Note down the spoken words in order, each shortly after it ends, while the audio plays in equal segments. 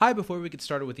Hi, before we get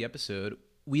started with the episode,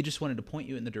 we just wanted to point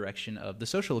you in the direction of the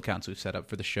social accounts we've set up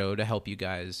for the show to help you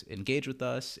guys engage with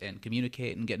us and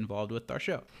communicate and get involved with our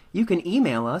show. You can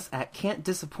email us at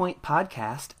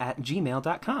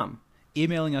can'tdisappointpodcast@gmail.com.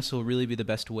 Emailing us will really be the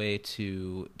best way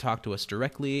to talk to us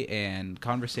directly and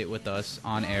conversate with us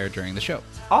on air during the show.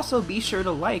 Also, be sure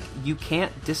to like You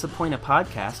Can't Disappoint a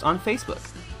Podcast on Facebook.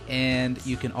 And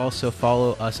you can also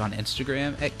follow us on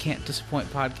Instagram at Can't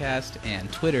Disappoint Podcast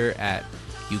and Twitter at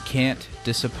You Can't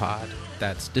Disapod.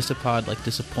 That's disapod like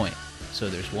disappoint. So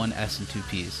there's one S and two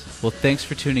P's. Well, thanks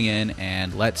for tuning in,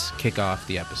 and let's kick off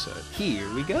the episode.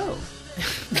 Here we go.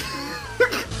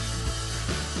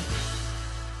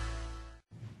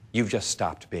 You've just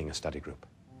stopped being a study group.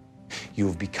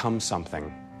 You've become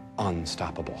something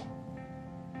unstoppable.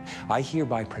 I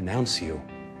hereby pronounce you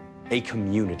a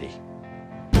community.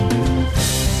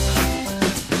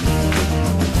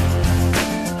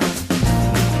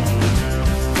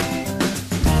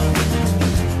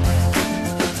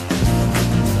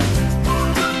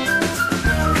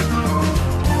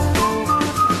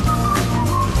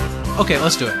 Okay,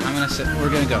 let's do it. We're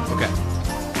gonna go.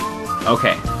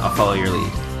 Okay, I'll follow your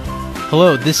lead.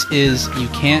 Hello, this is You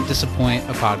Can't Disappoint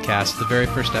a Podcast, the very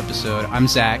first episode. I'm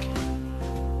Zach,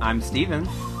 I'm Steven.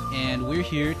 and we're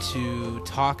here to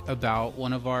talk about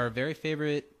one of our very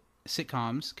favorite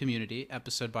sitcoms, Community,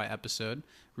 episode by episode.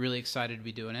 Really excited to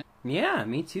be doing it. Yeah,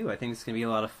 me too. I think it's going to be a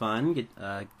lot of fun. Get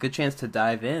a good chance to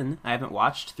dive in. I haven't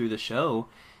watched through the show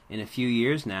in a few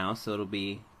years now, so it'll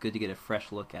be good to get a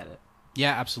fresh look at it.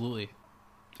 Yeah, absolutely.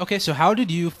 Okay, so how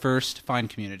did you first find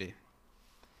Community?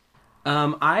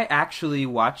 I actually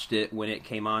watched it when it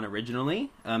came on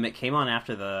originally. It came on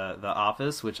after The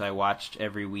Office, which I watched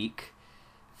every week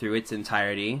through its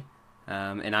entirety.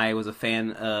 And I was a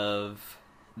fan of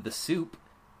The Soup,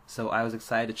 so I was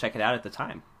excited to check it out at the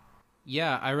time.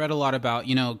 Yeah, I read a lot about,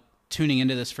 tuning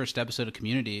into this first episode of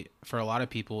Community. For a lot of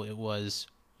people, it was,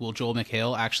 will Joel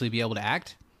McHale actually be able to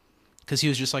act? Because he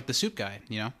was just like the Soup guy,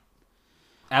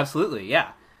 Absolutely, yeah.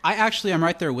 I'm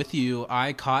right there with you.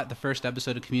 I caught the first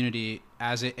episode of Community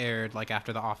as it aired, like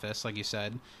after The Office, like you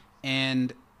said,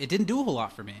 and it didn't do a whole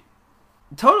lot for me.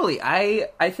 Totally. I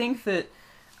think that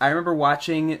I remember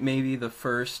watching maybe the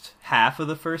first half of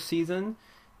the first season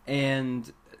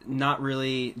and not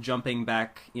really jumping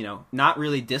back, not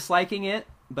really disliking it,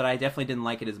 but I definitely didn't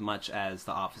like it as much as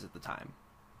The Office at the time.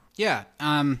 Yeah,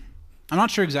 I'm not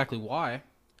sure exactly why.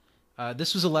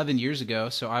 This was 11 years ago,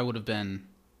 so I would have been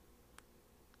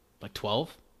like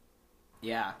 12.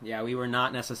 Yeah, we were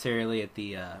not necessarily at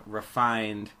the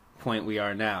refined point we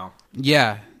are now.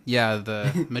 Yeah,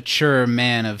 the mature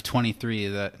man of 23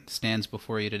 that stands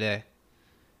before you today.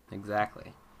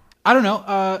 Exactly. I don't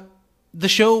know.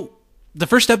 The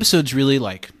first episode's really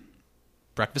like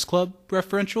Breakfast Club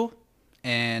referential,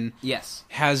 and yes,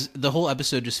 has the whole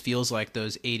episode just feels like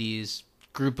those 80s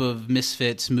group of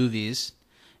misfits movies.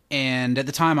 And at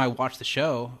the time I watched the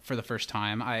show for the first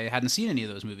time, I hadn't seen any of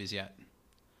those movies yet.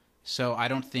 So I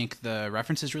don't think the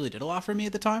references really did a lot for me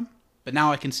at the time. But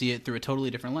now I can see it through a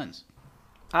totally different lens.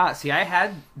 See, I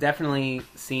had definitely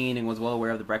seen and was well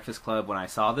aware of The Breakfast Club when I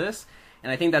saw this.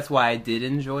 And I think that's why I did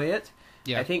enjoy it.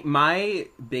 Yeah. I think my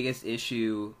biggest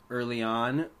issue early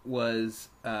on was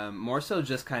more so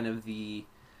just kind of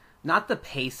not the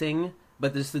pacing,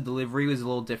 but just the delivery was a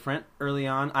little different early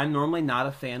on. I'm normally not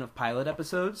a fan of pilot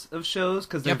episodes of shows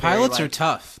because pilots are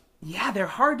tough. Yeah, they're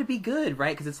hard to be good,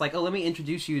 right? Because it's like, oh, let me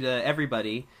introduce you to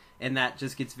everybody, and that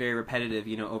just gets very repetitive,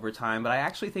 over time. But I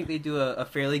actually think they do a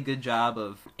fairly good job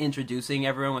of introducing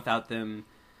everyone without them,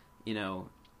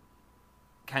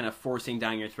 kind of forcing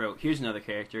down your throat. Here's another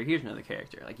character. Here's another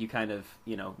character. Like you kind of,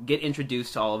 get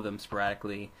introduced to all of them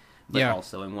sporadically, but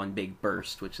also in one big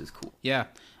burst, which is cool. Yeah,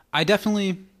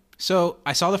 So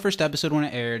I saw the first episode when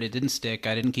it aired. It didn't stick.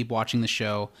 I didn't keep watching the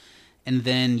show. And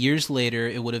then years later,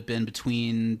 it would have been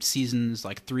between seasons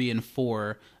like 3 and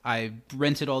 4, I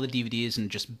rented all the DVDs and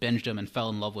just binged them and fell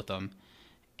in love with them.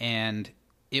 And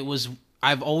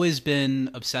I've always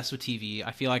been obsessed with TV.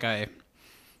 I feel like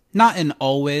not in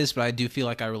always, but I do feel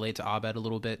like I relate to Abed a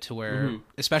little bit to where,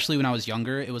 especially when I was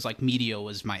younger, it was like media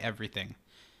was my everything.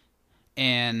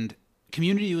 And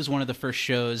Community was one of the first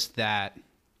shows that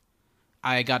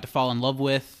I got to fall in love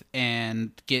with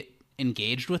and get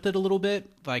engaged with it a little bit,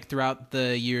 like throughout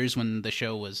the years when the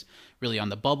show was really on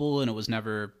the bubble and it was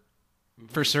never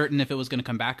for certain if it was going to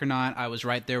come back or not. I was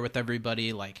right there with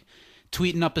everybody, like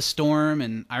tweeting up a storm.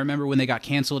 And I remember when they got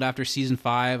canceled after season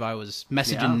 5, I was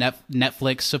messaging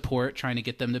Netflix support trying to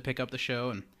get them to pick up the show.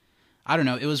 And I don't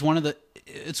know, it's one of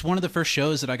the first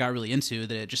shows that I got really into,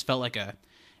 that it just felt like a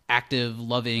active,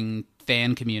 loving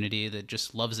fan community that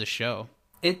just loves this show.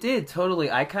 It did, totally.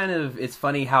 It's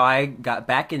funny how I got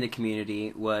back into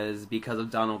Community was because of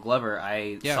Donald Glover.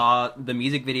 I saw the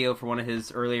music video for one of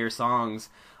his earlier songs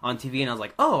on TV, and I was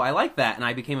like, oh, I like that. And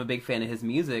I became a big fan of his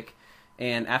music.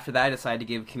 And after that, I decided to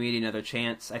give Community another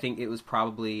chance. I think it was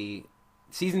probably...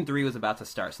 Season 3 was about to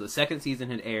start, so the second season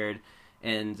had aired,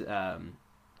 and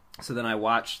so then I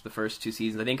watched the first 2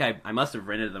 seasons. I think I must have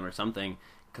rented them or something,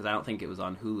 because I don't think it was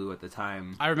on Hulu at the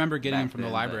time. I remember getting them from the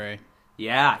library.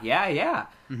 Yeah.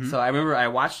 Mm-hmm. So I remember I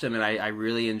watched them, and I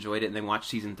really enjoyed it, and then watched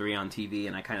season 3 on TV,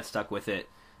 and I kind of stuck with it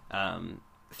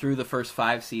through the first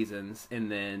 5 seasons, and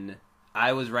then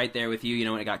I was right there with you,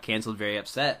 when it got canceled, very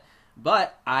upset.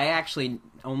 But I actually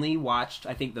only watched,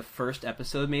 I think, the first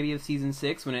episode maybe of season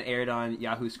 6 when it aired on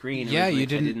Yahoo Screen. Yeah, you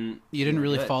didn't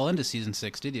really fall into season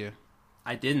 6, did you?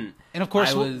 I didn't. And of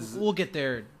course, we'll get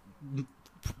there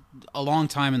a long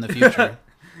time in the future.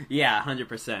 Yeah,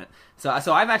 100%.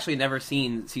 So I've actually never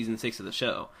seen season 6 of the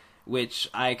show, which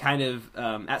I kind of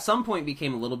at some point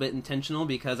became a little bit intentional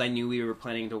because I knew we were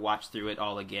planning to watch through it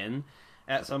all again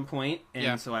at some point,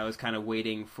 and so I was kind of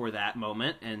waiting for that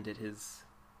moment, and it has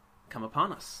come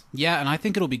upon us. Yeah, and I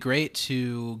think it'll be great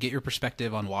to get your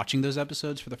perspective on watching those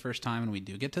episodes for the first time when we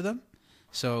do get to them.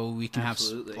 So we can have,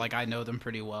 I know them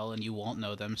pretty well and you won't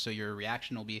know them, so your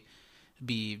reaction will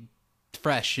be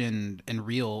fresh and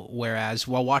real. Whereas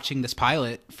while watching this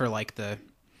pilot for like the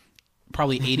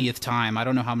probably 80th time, I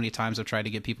don't know how many times I've tried to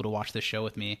get people to watch this show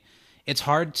with me, it's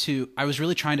hard to, I was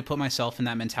really trying to put myself in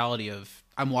that mentality of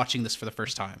I'm watching this for the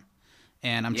first time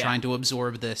and I'm trying to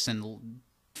absorb this and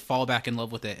fall back in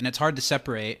love with it, and it's hard to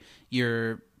separate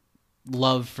your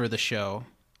love for the show.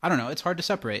 I don't know, it's hard to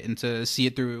separate and to see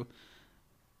it through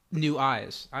new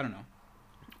eyes. I don't know.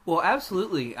 Well,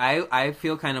 absolutely. I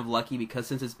feel kind of lucky because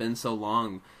since it's been so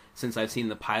long since I've seen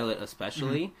the pilot,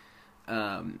 especially,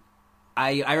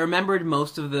 I remembered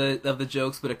most of the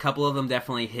jokes, but a couple of them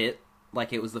definitely hit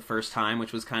like it was the first time,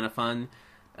 which was kind of fun.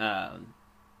 And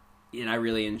I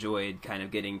really enjoyed kind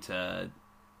of getting to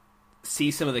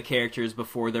see some of the characters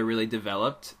before they're really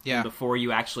developed, and before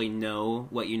you actually know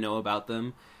what you know about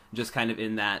them, just kind of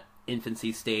in that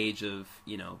infancy stage of,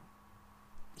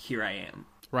 here I am.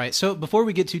 Right. So before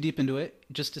we get too deep into it,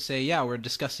 just to say, we're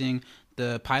discussing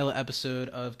the pilot episode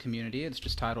of Community. It's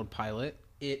just titled Pilot.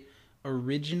 It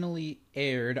originally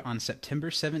aired on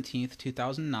September 17th,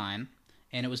 2009.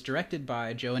 And it was directed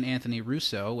by Joe and Anthony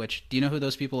Russo, which, do you know who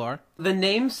those people are? The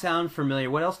names sound familiar.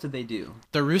 What else did they do?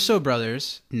 The Russo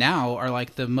brothers now are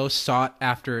like the most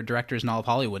sought-after directors in all of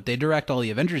Hollywood. They direct all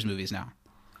the Avengers movies now.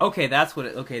 Okay, that's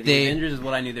what the Avengers is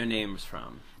what I knew their names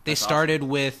from. They started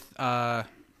with, I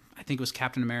think it was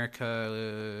Captain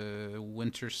America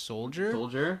Winter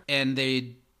Soldier. And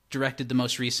they directed the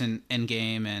most recent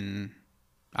Endgame, and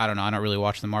I don't know, I don't really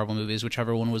watch the Marvel movies,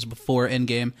 whichever one was before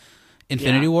Endgame.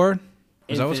 Infinity War?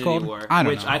 Is that what it's called? War, I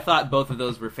don't know. I thought both of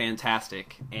those were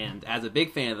fantastic. And as a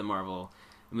big fan of the Marvel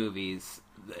movies,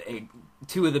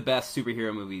 2 of the best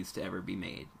superhero movies to ever be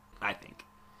made, I think.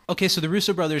 Okay, so the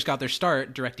Russo brothers got their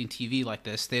start directing TV like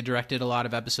this. They directed a lot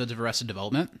of episodes of Arrested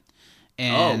Development.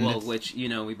 And, which,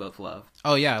 we both love.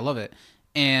 Oh, yeah, I love it.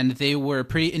 And they were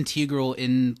pretty integral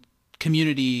in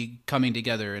Community coming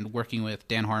together and working with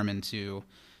Dan Harmon to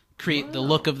create the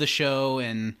look of the show,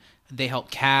 and they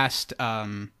helped cast...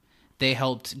 They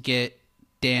helped get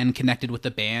Dan connected with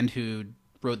the band who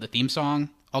wrote the theme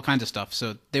song, all kinds of stuff.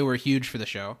 So they were huge for the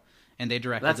show, and they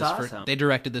directed they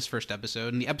directed this first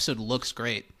episode, and the episode looks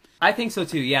great. I think so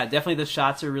too. Yeah, definitely the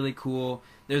shots are really cool.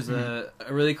 There's a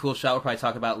really cool shot we'll probably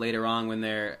talk about later on when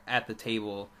they're at the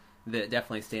table that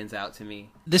definitely stands out to me.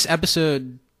 This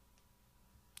episode,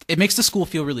 it makes the school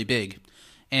feel really big,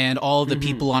 and all the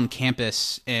people on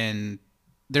campus, and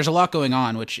there's a lot going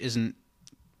on, which isn't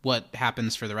what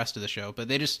happens for the rest of the show, but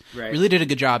they just really did a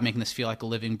good job making this feel like a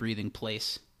living, breathing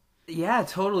place. Yeah,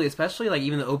 totally. Especially like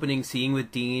even the opening scene with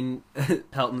Dean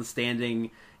Pelton standing,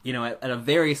 at a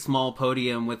very small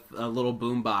podium with a little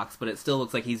boombox, but it still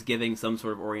looks like he's giving some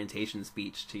sort of orientation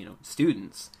speech to,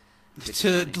 students.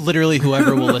 To literally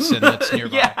whoever will listen that's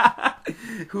nearby. Yeah.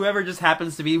 Whoever just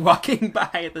happens to be walking by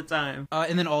at the time.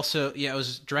 And then also, it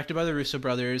was directed by the Russo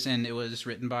brothers, and it was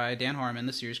written by Dan Harmon,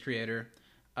 the series creator.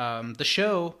 The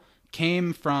show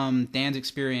came from Dan's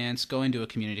experience going to a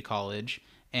community college,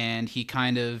 and he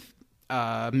kind of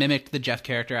mimicked the Jeff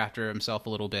character after himself a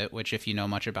little bit, which if you know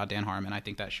much about Dan Harmon, I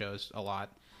think that shows a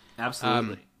lot.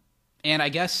 Absolutely. And I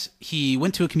guess he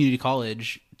went to a community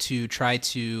college to try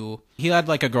to... He had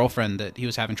like a girlfriend that he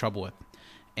was having trouble with.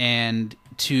 And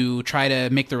to try to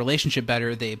make the relationship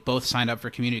better, they both signed up for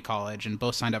community college and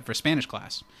both signed up for Spanish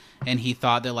class. And he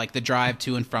thought that like the drive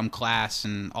to and from class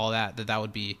and all that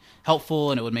would be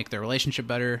helpful and it would make their relationship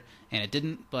better. And it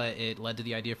didn't, but it led to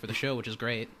the idea for the show, which is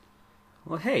great.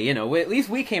 Well, hey, you know, at least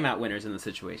we came out winners in the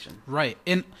situation. Right.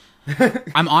 And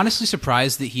I'm honestly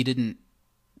surprised that he didn't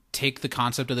take the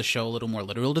concept of the show a little more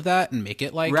literal to that and make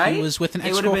it like he was with an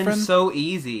ex-girlfriend. It would have been so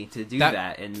easy to do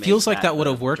that. And make feels like that would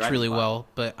the have worked driving really plot. well,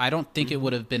 but I don't think it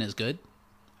would have been as good.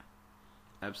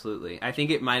 Absolutely. I think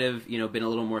it might have, you know, been a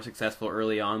little more successful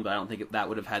early on, but I don't think that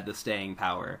would have had the staying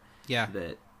power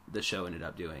that the show ended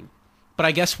up doing. But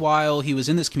I guess while he was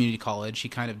in this community college, he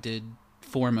kind of did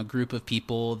form a group of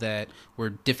people that were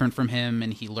different from him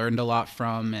and he learned a lot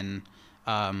from,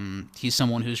 and he's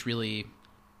someone who's really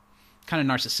kind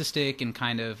of narcissistic and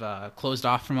kind of closed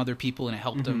off from other people, and it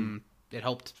helped him. It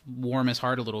helped warm his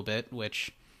heart a little bit,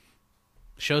 which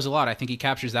shows a lot. I think he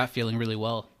captures that feeling really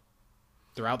well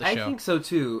throughout the show. I think so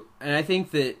too, and I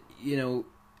think that, you know,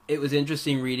 it was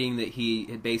interesting reading that he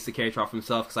had based the character off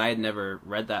himself, because I had never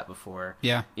read that before.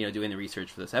 Yeah, you know, doing the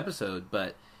research for this episode,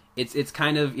 but it's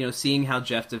kind of, you know, seeing how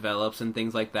Jeff develops and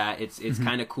things like that. It's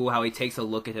kind of cool how he takes a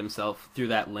look at himself through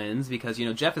that lens, because, you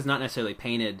know, Jeff is not necessarily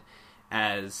painted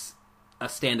as a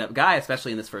stand-up guy,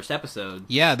 especially in this first episode.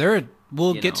 Yeah,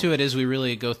 we'll get to it as we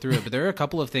really go through it, but there are a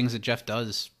couple of things that Jeff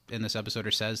does in this episode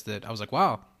or says that I was like,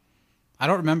 wow, I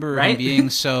don't remember him being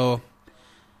so,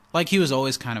 like, he was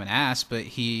always kind of an ass, but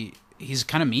he's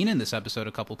kind of mean in this episode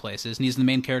a couple places, and he's the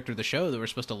main character of the show that we're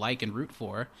supposed to like and root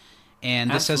for.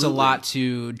 And this says a lot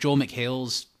to Joel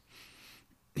McHale's.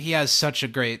 He has such a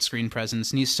great screen presence,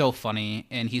 and he's so funny,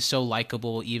 and he's so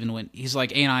likable even when he's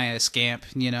like, ain't I a scamp,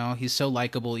 you know? He's so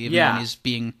likable even when he's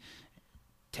being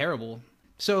terrible.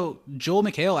 So Joel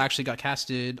McHale actually got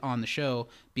casted on the show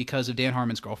because of Dan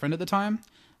Harmon's girlfriend at the time.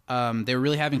 They were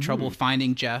really having trouble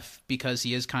finding Jeff because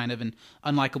he is kind of an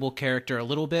unlikable character a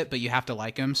little bit, but you have to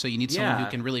like him, so you need someone who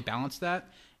can really balance that.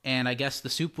 And I guess the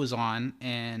soup was on,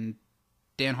 and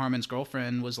Dan Harmon's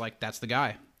girlfriend was like, that's the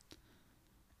guy.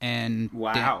 And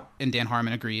Dan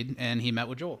Harmon agreed, and he met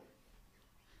with Joel.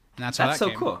 And that's how that came.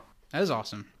 That's so cool. That is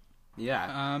awesome.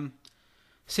 Yeah.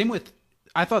 Same with,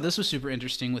 I thought this was super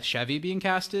interesting with Chevy being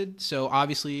casted. So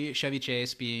obviously Chevy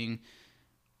Chase being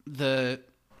the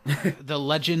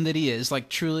legend that he is, like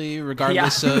truly,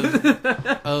 regardless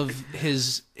of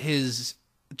his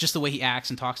just the way he acts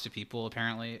and talks to people.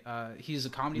 Apparently, he's a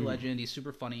comedy legend. He's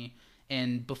super funny.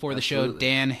 And before the show,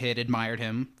 Dan had admired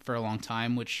him for a long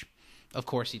time, which of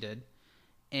course he did.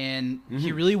 And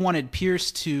he really wanted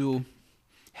Pierce to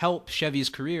help Chevy's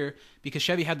career because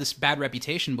Chevy had this bad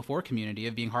reputation before Community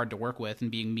of being hard to work with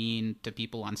and being mean to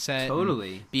people on set.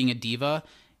 Totally. Being a diva.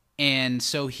 And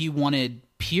so he wanted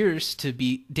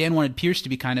Dan wanted Pierce to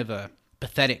be kind of a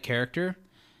pathetic character.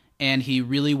 And he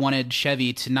really wanted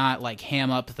Chevy to not like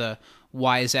ham up the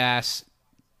wise ass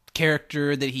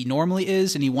character that he normally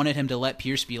is. And he wanted him to let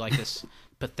Pierce be like this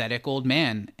pathetic old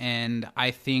man. And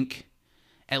I think,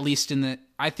 at least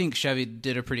I think Chevy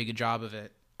did a pretty good job of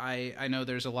it. I know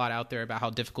there's a lot out there about how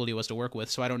difficult he was to work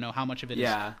with, so I don't know how much of it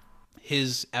is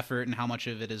his effort and how much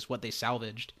of it is what they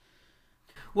salvaged.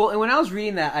 Well, and when I was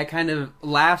reading that, I kind of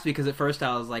laughed because at first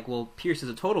I was like, well, Pierce is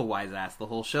a total wise ass the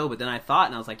whole show, but then I thought,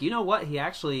 and I was like, you know what? He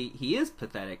is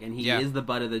pathetic, and he is the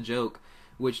butt of the joke,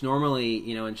 which normally,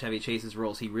 you know, in Chevy Chase's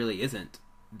roles, he really isn't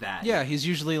that. Yeah, he's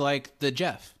usually like the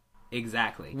Jeff.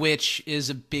 Exactly. Which is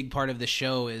a big part of the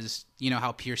show is, you know,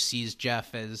 how Pierce sees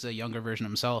Jeff as a younger version of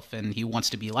himself, and he wants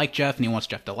to be like Jeff, and he wants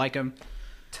Jeff to like him.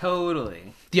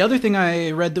 Totally. The other thing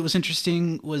I read that was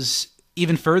interesting was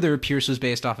even further, Pierce was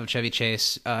based off of Chevy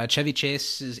Chase. Chevy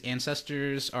Chase's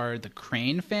ancestors are the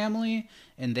Crane family,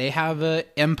 and they have an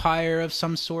empire of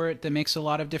some sort that makes a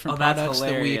lot of different products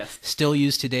that we still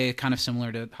use today, kind of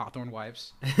similar to Hawthorne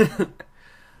Wipes.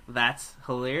 That's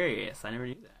hilarious. I never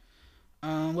knew that.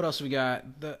 What else we got?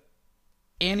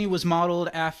 Annie was modeled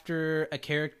after a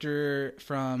character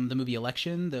from the movie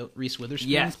Election that Reese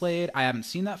Witherspoon played. I haven't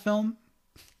seen that film,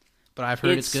 but I've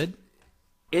heard it's good.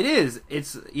 It is.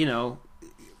 It's, you know,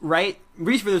 right?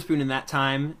 Reese Witherspoon in that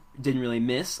time didn't really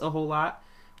miss a whole lot.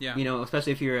 Yeah. You know,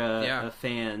 especially if you're a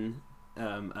fan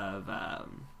of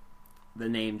the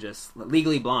name just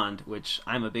Legally Blonde, which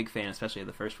I'm a big fan, especially of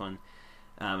the first one.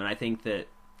 And I think that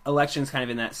Election's kind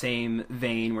of in that same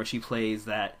vein where she plays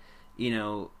that, you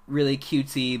know, really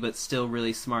cutesy but still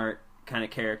really smart kind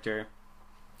of character.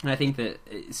 And I think that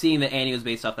seeing that Annie was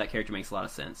based off that character makes a lot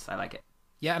of sense. I like it.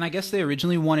 Yeah, and I guess they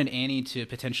originally wanted Annie to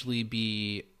potentially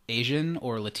be Asian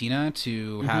or Latina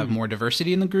to have more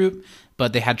diversity in the group,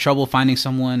 but they had trouble finding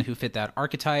someone who fit that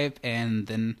archetype. And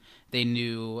then they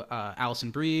knew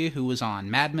Alison Brie, who was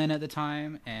on Mad Men at the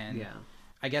time, and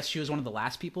I guess she was one of the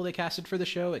last people they casted for the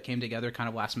show. It came together kind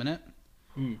of last minute,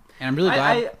 and I'm really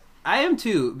glad. I am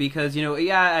too, because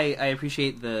I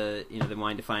appreciate the the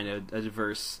wanting to find a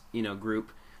diverse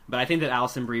group, but I think that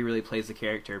Alison Brie really plays the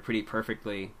character pretty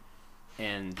perfectly,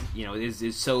 and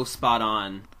is so spot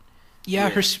on. Yeah,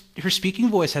 her speaking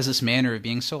voice has this manner of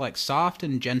being so like soft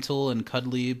and gentle and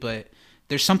cuddly, but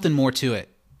there's something more to it.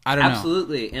 I don't know.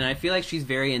 Absolutely, and I feel like she's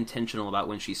very intentional about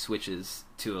when she switches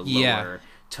to a lower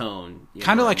tone.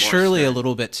 Kind of like Shirley stern. a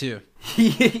little bit too.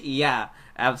 Yeah,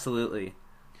 absolutely.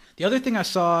 The other thing I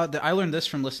saw, that I learned this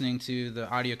from listening to the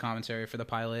audio commentary for the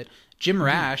pilot, Jim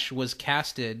Rash was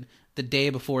casted the day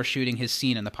before shooting his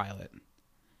scene in the pilot.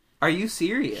 Are you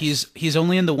serious? He's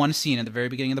only in the one scene at the very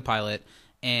beginning of the pilot,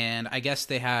 and I guess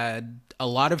they had a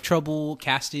lot of trouble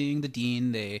casting the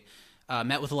Dean. They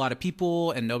met with a lot of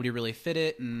people, and nobody really fit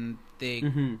it, and they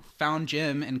found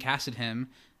Jim and casted him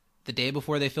the day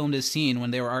before they filmed his scene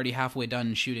when they were already halfway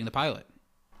done shooting the pilot.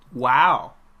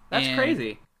 Wow. That's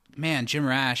crazy. Man, Jim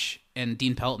Rash and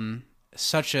Dean Pelton,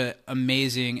 such an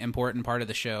amazing, important part of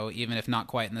the show, even if not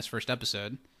quite in this first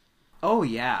episode. Oh,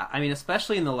 yeah. I mean,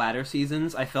 especially in the latter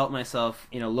seasons, I felt myself,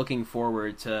 looking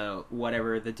forward to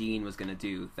whatever the Dean was going to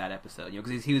do that episode.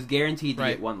 Because he was guaranteed to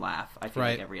get one laugh, I feel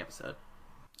like, every episode.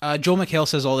 Joel McHale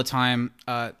says all the time,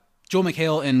 Joel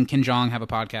McHale and Ken Jeong have a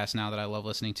podcast now that I love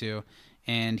listening to,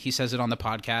 and he says it on the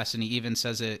podcast, and he even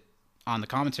says it on the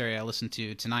commentary I listened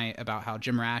to tonight about how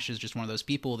Jim Rash is just one of those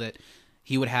people that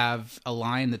he would have a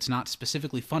line that's not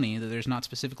specifically funny, that there's not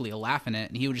specifically a laugh in it,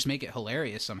 and he would just make it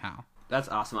hilarious somehow. That's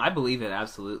awesome. I believe it,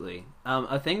 absolutely.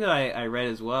 A thing that I read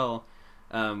as well,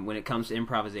 when it comes to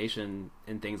improvisation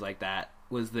and things like that,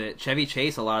 was that Chevy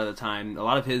Chase, a lot of the time, a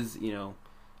lot of his,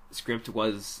 script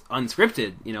was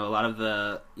unscripted. A lot of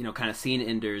the, kind of scene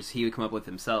enders he would come up with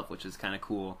himself, which is kind of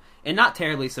cool. And not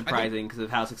terribly surprising because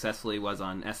of how successful he was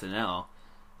on SNL.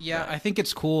 Yeah, I think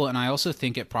it's cool, and I also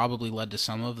think it probably led to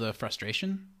some of the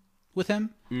frustration with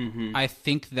him. Mm-hmm. I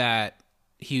think that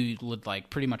he would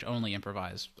pretty much only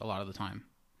improvise a lot of the time.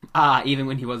 Even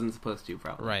when he wasn't supposed to,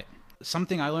 probably. Right.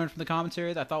 Something I learned from the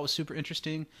commentary that I thought was super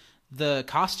interesting, the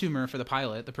costumer for the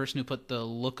pilot, the person who put the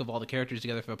look of all the characters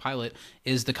together for the pilot,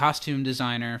 is the costume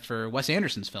designer for Wes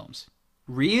Anderson's films.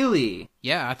 Really?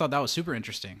 Yeah, I thought that was super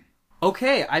interesting.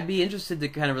 Okay, I'd be interested to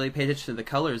kind of really pay attention to the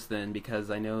colors then,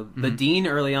 because I know the Dean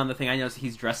early on, the thing I know is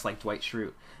he's dressed like Dwight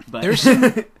Schrute. But there's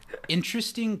some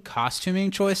interesting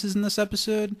costuming choices in this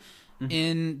episode.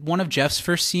 In one of Jeff's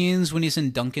first scenes, when he's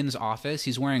in Duncan's office,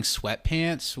 he's wearing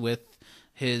sweatpants with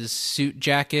his suit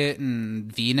jacket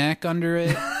and V-neck under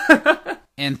it.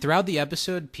 And throughout the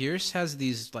episode, Pierce has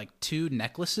these two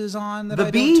necklaces on that I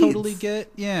don't totally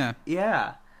get. Yeah.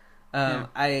 Yeah.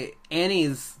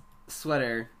 Annie's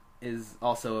sweater is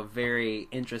also a very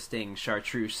interesting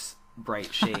chartreuse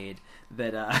bright shade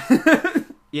that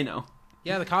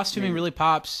Yeah, the costuming really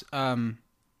pops.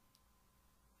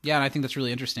 Yeah, and I think that's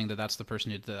really interesting that that's the person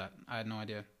who did that. I had no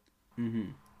idea. Mm-hmm.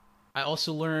 I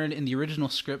also learned in the original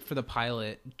script for the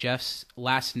pilot, Jeff's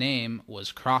last name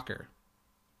was Crocker.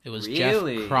 It was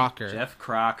really? Jeff Crocker. Jeff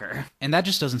Crocker. And that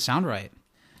just doesn't sound right.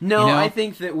 No, I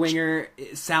think that Winger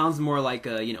sounds more like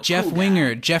a, Jeff cool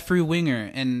Winger, guy. Jeffrey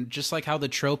Winger, and just like how the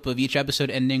trope of each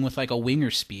episode ending with a Winger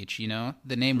speech,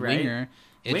 the name Winger,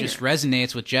 it just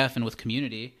resonates with Jeff and with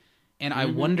Community. And I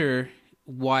wonder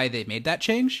why they made that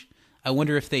change. I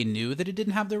wonder if they knew that it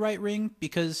didn't have the right ring,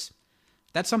 because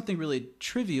that's something really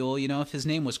trivial. If his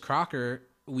name was Crocker,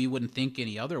 we wouldn't think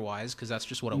any otherwise, because that's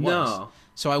just what it was. No.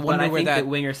 So I wonder but I where think that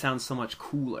Winger sounds so much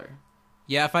cooler.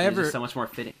 Yeah, if I ever so much more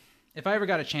fitting. If I ever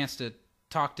got a chance to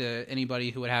talk to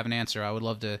anybody who would have an answer, I would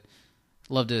love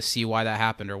to see why that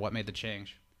happened or what made the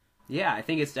change. Yeah, I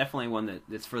think it's definitely one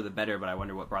that's for the better, but I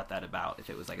wonder what brought that about.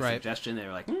 If it was a suggestion, they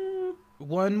were like,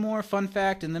 One more fun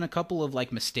fact, and then a couple of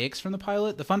mistakes from the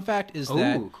pilot. The fun fact is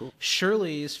that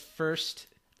Shirley's first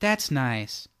 "That's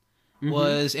nice"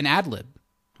 was an ad lib.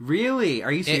 Really?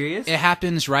 Are you serious? It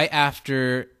happens right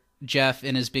after Jeff,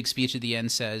 in his big speech at the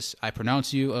end, says, "I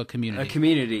pronounce you a community." A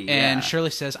community, And Shirley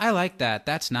says, "I like that.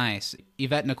 That's nice."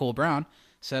 Yvette Nicole Brown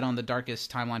said on the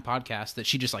Darkest Timeline podcast that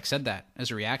she just said that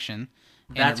as a reaction.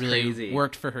 That's and it really crazy.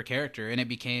 Worked for her character, and it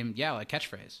became a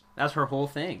catchphrase. That's her whole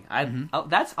thing.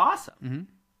 That's awesome. Mm-hmm.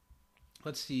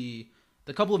 Let's see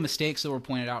the couple of mistakes that were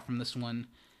pointed out from this one.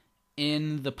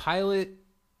 In the pilot,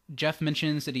 Jeff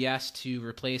mentions that he asked to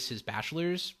replace his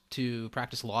bachelor's to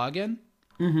practice law again.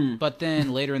 Mm-hmm. But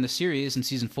then later in the series, in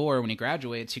season 4, when he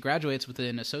graduates with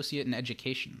an associate in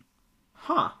education.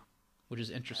 Huh. which is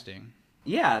interesting.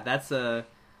 Yeah, that's a...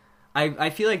 I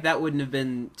feel like that wouldn't have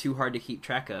been too hard to keep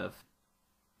track of.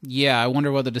 Yeah, I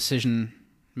wonder what the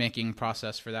decision-making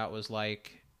process for that was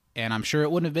like. And I'm sure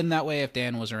it wouldn't have been that way if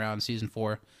Dan was around season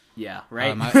 4. Yeah,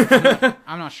 right?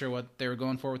 I'm not sure what they were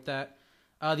going for with that.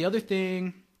 The other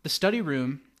thing, the study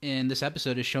room in this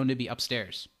episode is shown to be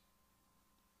upstairs.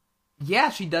 Yeah,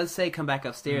 she does say come back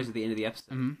upstairs at the end of the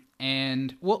episode. Mm-hmm.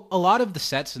 And, well, a lot of the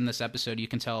sets in this episode, you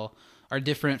can tell, are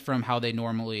different from where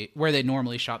they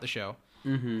normally shot the show.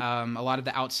 Mm-hmm. A lot of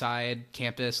the outside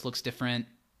campus looks different.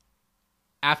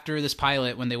 After this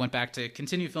pilot, when they went back to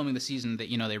continue filming the season, that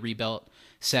they rebuilt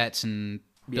sets and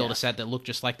built a set that looked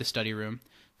just like the study room.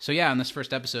 So yeah, in this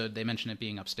first episode, they mention it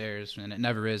being upstairs, and it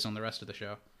never is on the rest of the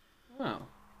show. Oh.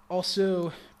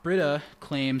 Also, Britta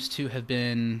claims to have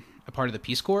been a part of the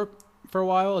Peace Corps for a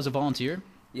while as a volunteer.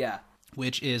 Yeah.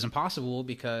 Which is impossible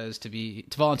because to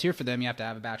volunteer for them, you have to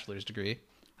have a bachelor's degree.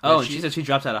 Oh, and she said she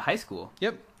dropped out of high school.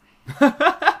 Yep.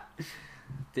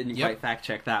 Didn't quite fact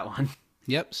check that one.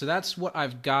 Yep. So that's what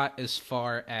I've got as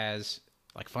far as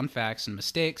like fun facts and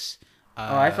mistakes.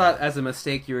 I thought as a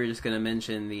mistake you were just going to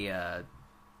mention the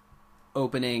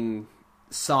opening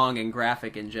song and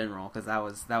graphic in general, because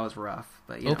that was rough.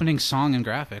 But opening song and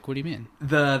graphic. What do you mean?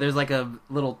 There's like a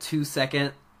little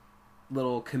 2-second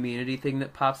little community thing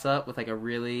that pops up with like a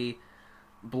really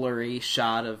blurry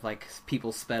shot of like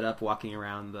people sped up walking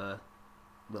around the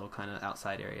little kind of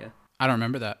outside area. I don't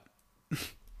remember that.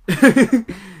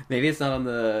 Maybe it's not on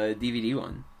the DVD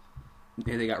one.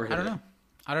 Maybe they got rid of it.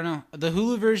 I don't know. The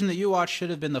Hulu version that you watched should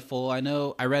have been the full. I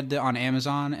know I read it on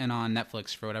Amazon and on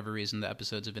Netflix for whatever reason. The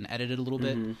episodes have been edited a little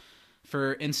bit.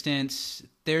 For instance,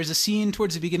 there's a scene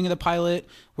towards the beginning of the pilot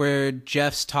where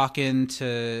Jeff's talking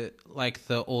to like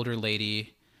the older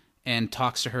lady and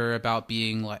talks to her about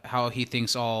being like how he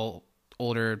thinks all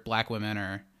older black women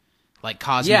are like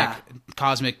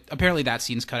cosmic. Apparently that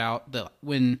scene's cut out.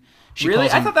 When she really,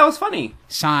 calls him I thought that was funny.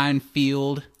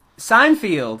 Seinfeld.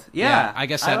 Yeah, I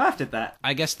guess I laughed at that.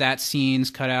 I guess that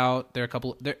scene's cut out.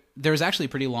 There was actually a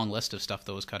pretty long list of stuff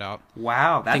that was cut out.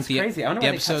 Wow, that's crazy. I wonder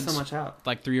why they cut so much out.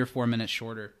 Like 3 or 4 minutes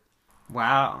shorter.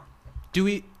 Wow. Do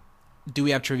we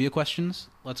have trivia questions?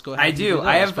 Let's go ahead. I do.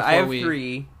 I have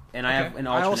 3, and I have an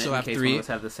alternate. I also have 3. One of us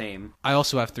have the same. I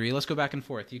also have 3. Let's go back and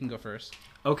forth. You can go first.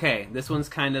 Okay, this one's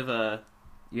kind of a,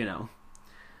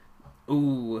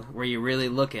 ooh, where you're really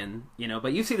looking,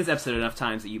 but you've seen this episode enough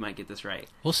times that you might get this right.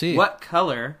 We'll see. What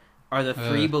color are the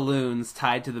 3 balloons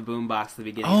tied to the boombox at the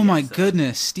beginning? Oh my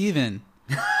goodness, Steven.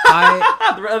 The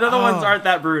other ones aren't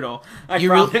that brutal. I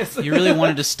promise. You really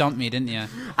wanted to stump me, didn't you?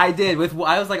 I did.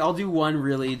 I was like, I'll do one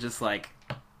really just like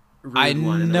rude I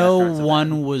one. know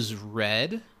one was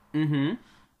red. Mm-hmm.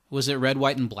 Was it red,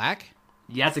 white, and black?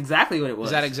 Yeah, that's exactly what it was.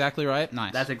 Is that exactly right?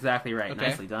 Nice. That's exactly right. Okay.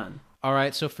 Nicely done. All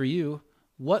right, so for you,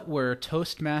 what were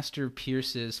Toastmaster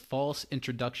Pierce's false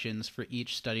introductions for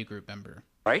each study group member?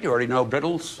 Right, you already know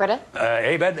Brittles. Britta?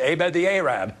 Abed the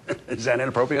Arab. Is that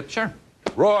inappropriate? Sure.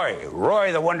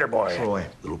 Roy the Wonder Boy. Roy.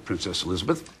 Little Princess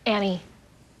Elizabeth. Annie.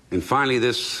 And finally,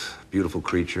 this beautiful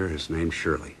creature is named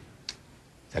Shirley.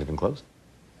 Is that even close?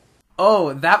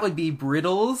 Oh, that would be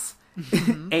Brittles.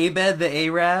 Abed the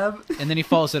Arab. And then he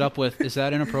follows it up with, is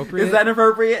that inappropriate? Is that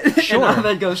inappropriate? Sure. And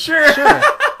Ahmed goes, sure. Sure.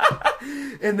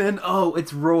 And then,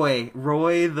 it's Roy.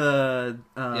 Roy the...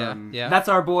 yeah. That's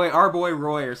our boy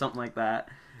Roy or something like that.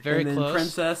 Very and then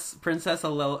close. Princess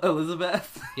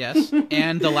Elizabeth. Yes.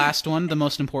 And the last one, the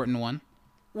most important one.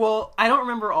 Well, I don't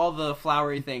remember all the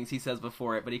flowery things he says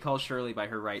before it, but he calls Shirley by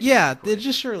her right name. Yeah,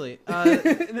 just Shirley.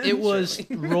 It was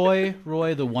Shirley.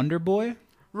 Roy the Wonder Boy.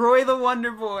 Roy the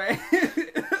Wonder Boy.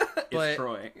 But it's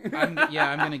Troy. I'm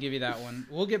going to give you that one.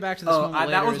 We'll get back to this one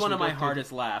later. That was one of my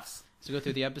hardest laughs. To go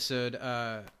through the episode,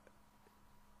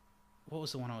 what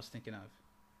was the one I was thinking of?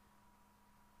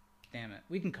 Damn it.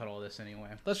 We can cut all this anyway.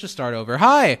 Let's just start over.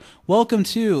 Hi! Welcome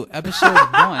to episode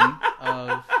 1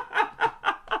 of...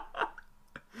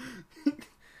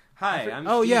 Hi, I'm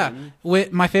Oh, Steven. yeah.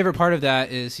 My favorite part of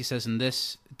that is he says, and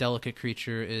this delicate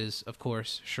creature is, of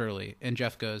course, Shirley. And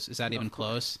Jeff goes, is that even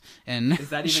close? And Is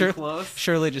that even close?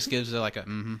 Shirley just gives it like a,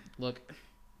 look.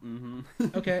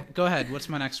 Okay, go ahead. What's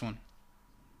my next one?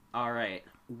 All right.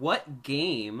 What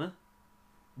game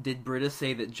did Britta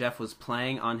say that Jeff was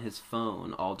playing on his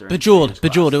phone all during Bejeweled. Spanish class?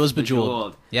 Bejeweled. It was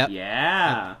Bejeweled. Yep.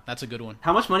 Yeah. That's a good one.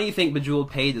 How much money do you think Bejeweled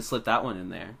paid to slip that one in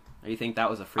there? Or you think that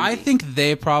was a freebie? I think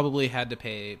they probably had to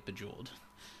pay Bejeweled.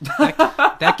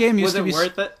 That game used to be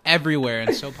worth it? everywhere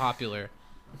and so popular.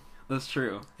 That's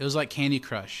true. It was like Candy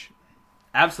Crush.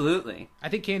 Absolutely. I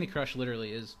think Candy Crush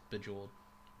literally is Bejeweled.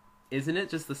 isn't it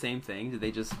just the same thing? Did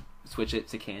they just switch it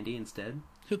to candy instead?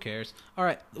 Who cares? All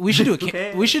right, we should do Who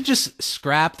cares? we should just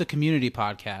scrap the community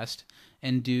podcast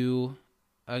and do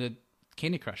a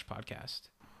Candy Crush podcast.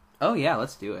 Oh yeah,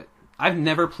 let's do it. I've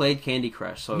never played Candy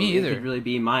Crush, so Me it either. could really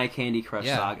be my Candy Crush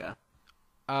saga.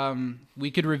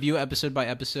 We could review episode by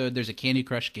episode. There's a Candy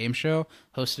Crush game show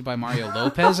hosted by Mario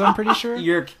Lopez, I'm pretty sure.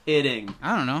 You're kidding.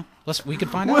 I don't know. We could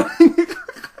find out.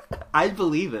 I'd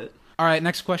believe it. All right,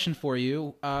 next question for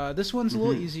you. This one's a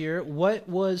little easier. What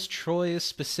was Troy's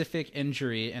specific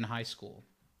injury in high school?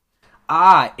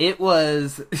 It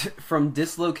was from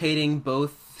dislocating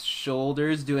both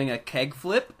shoulders doing a keg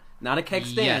flip. Not a keg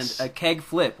stand, Yes. a keg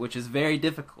flip, which is very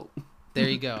difficult. There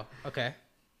you go. Okay.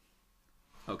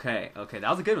 Okay, that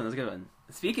was a good one.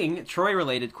 Speaking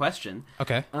Troy-related question.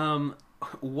 Okay.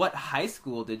 What high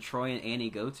school did Troy and Annie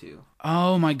go to?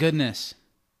 Oh my goodness.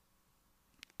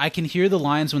 I can hear the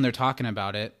lines when they're talking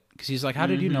about it because he's like, "How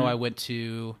did you know I went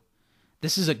to?"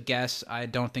 This is a guess. I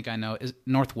don't think I know. Is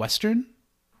Northwestern?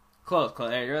 Close.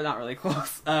 You're not really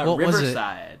close. What was it?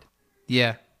 Riverside.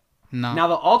 Yeah. No. Now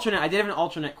the alternate. I did have an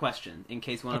alternate question in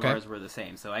case one of Okay. ours were the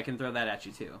same, so I can throw that at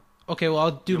you too. Okay, well,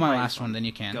 I'll do You'll my probably last just- one, then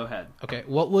you can. Go ahead. Okay,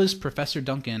 what was Professor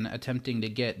Duncan attempting to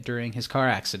get during his car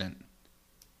accident?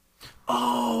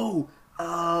 Oh,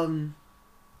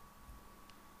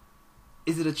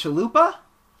 is it a chalupa?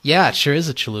 Yeah, it sure is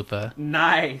a chalupa.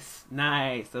 Nice.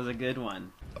 That was a good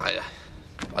one. I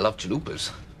love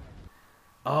chalupas.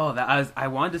 Oh, I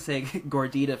wanted to say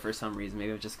gordita for some reason.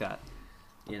 Maybe I just got,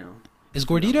 Is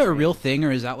gordita a real thing,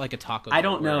 or is that like a Taco Bell I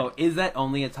don't word? know. Is that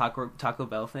only a Taco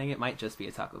Bell thing? It might just be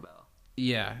a Taco Bell.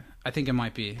 Yeah, I think it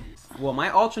might be. Well, my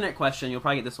alternate question, you'll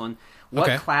probably get this one. What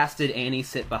Okay. class did Annie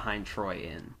sit behind Troy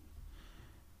in?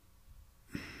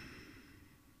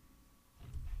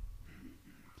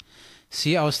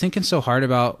 See, I was thinking so hard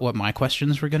about what my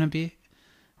questions were going to be.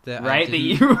 That Right? That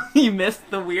didn't- you missed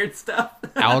the weird stuff.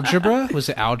 Algebra? Was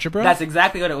it algebra? That's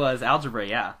exactly what it was. Algebra,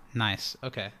 yeah. Nice.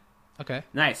 Okay.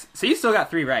 Nice. So you still got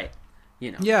 3 right.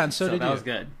 Yeah, and so did that you. was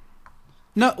good.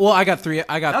 No, well, I got three.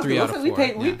 I That got was 3 good. out of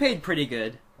 4. We paid pretty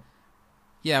good.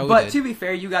 Yeah, we But did. to be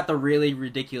fair, you got the really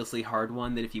ridiculously hard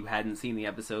one that if you hadn't seen the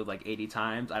episode like 80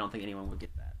 times, I don't think anyone would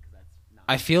get that. 'Cause that's not...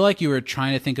 I feel like you were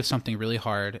trying to think of something really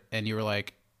hard, and you were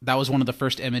like, that was one of the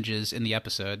first images in the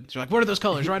episode. So you're like, what are those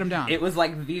colors? Write them down. It was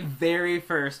like the very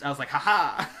first. I was like,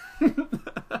 haha.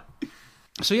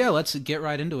 So yeah, let's get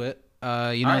right into it. All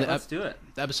right, let's do it.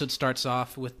 The episode starts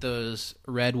off with those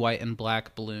red, white, and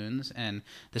black balloons, and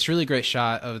this really great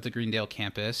shot of the Greendale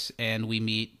campus, and we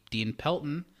meet Dean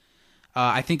Pelton.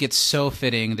 I think it's so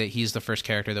fitting that he's the first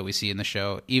character that we see in the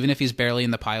show, even if he's barely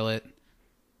in the pilot.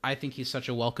 I think he's such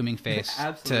a welcoming face to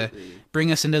Absolutely.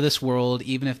 bring us into this world,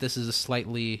 even if this is a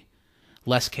slightly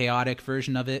less chaotic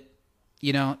version of it,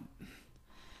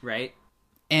 Right?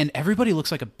 And everybody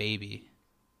looks like a baby.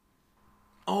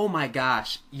 Oh my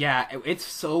gosh. Yeah, it's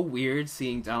so weird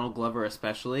seeing Donald Glover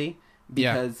especially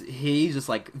because he just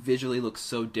like visually looks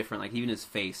so different, like even his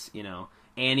face,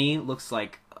 Annie looks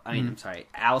like I'm sorry,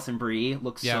 Allison Brie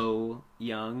looks so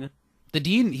young. The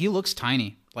Dean, he looks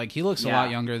tiny. Like, he looks a Yeah. lot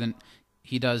younger than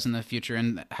he does in the future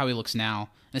and how he looks now.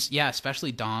 And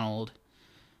especially Donald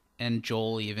and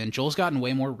Joel even. Joel's gotten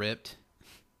way more ripped.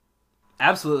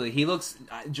 Absolutely.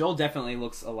 Joel definitely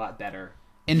looks a lot better.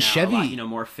 And now, Chevy, a lot,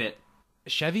 more fit.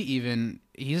 Chevy even,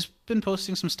 he's been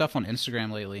posting some stuff on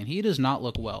Instagram lately, and he does not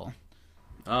look well.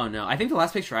 Oh no, I think the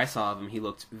last picture I saw of him, he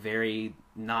looked very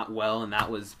not well, and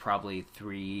that was probably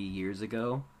 3 years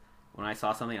ago. When I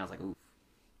saw something, I was like, ooh.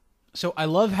 So I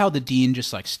love how the Dean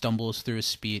just like stumbles through his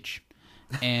speech.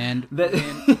 And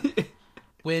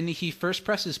when he first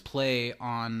presses play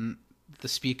on the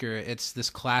speaker, it's this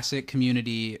classic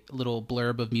Community little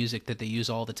blurb of music that they use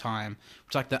all the time.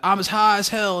 It's like I'm as high as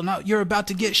hell. No, you're about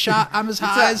to get shot. I'm as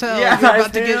high as hell. Yeah, you're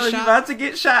about to you're get shot. about to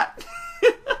get shot.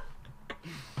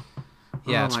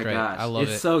 Yeah, Oh it's my great. gosh. I love it.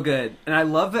 It's so good. And I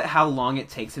love it how long it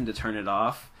takes him to turn it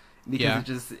off.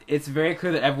 Because it's very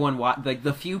clear that everyone like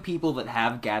the few people that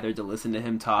have gathered to listen to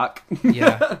him talk.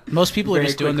 Yeah. Most people are Very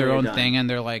just doing their quickly own done. thing, and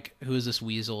they're like, who is this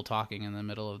weasel talking in the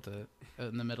middle of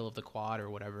the quad or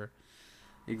whatever.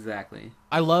 Exactly.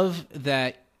 I love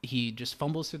that he just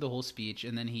fumbles through the whole speech,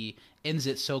 and then he ends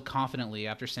it so confidently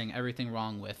after saying everything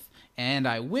wrong with, and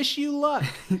I wish you luck.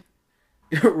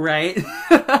 Right?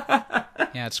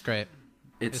 Yeah, it's great.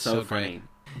 It's It's so so funny. great.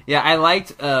 Yeah, I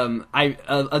liked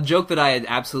a joke that I had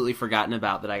absolutely forgotten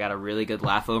about that I got a really good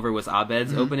laugh over was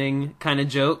Abed's opening kind of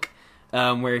joke.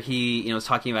 where he was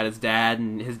talking about his dad,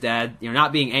 and his dad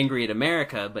not being angry at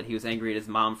America, but he was angry at his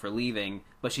mom for leaving.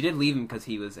 But she did leave him because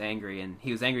he was angry, and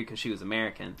he was angry because she was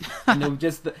American.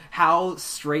 Just how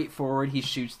straightforward he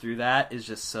shoots through that is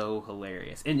just so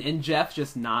hilarious. And Jeff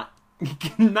just not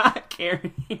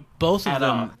caring. Both of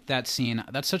them, all. that scene,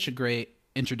 that's such a great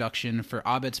introduction for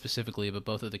Abed specifically, but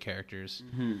both of the characters.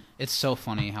 Mm-hmm. It's so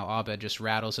funny how Abed just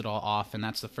rattles it all off, and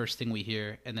that's the first thing we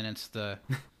hear, and then it's the...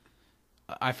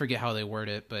 I forget how they word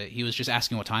it, but he was just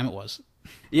asking what time it was.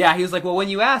 Yeah, he was like, well, when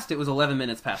you asked, it was 11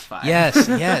 minutes past 5.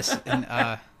 Yes.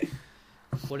 And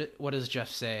what does Jeff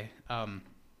say?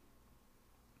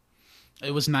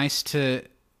 It was nice to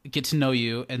get to know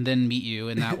you and then meet you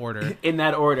in that order. In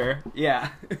that order, yeah.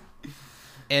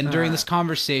 And during this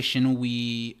conversation,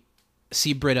 we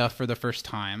see Britta for the first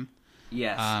time.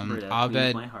 Yes, Britta,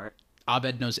 Abed, my heart.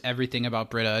 Abed knows everything about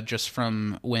Britta just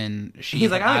from when she...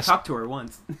 He's like, I only talked to her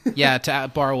once. Yeah,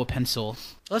 to borrow a pencil.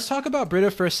 Let's talk about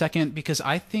Britta for a second, because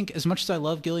I think, as much as I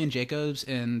love Gillian Jacobs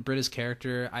and Britta's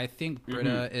character, I think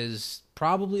Britta is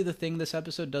probably the thing this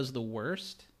episode does the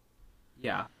worst.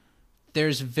 Yeah.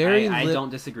 There's I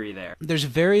don't disagree there. There's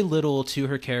very little to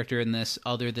her character in this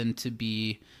other than to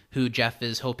be who Jeff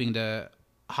is hoping to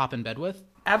hop in bed with.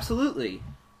 Absolutely.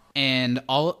 And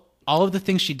all of the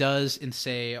things she does and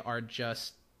say are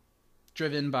just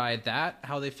driven by that,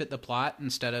 how they fit the plot,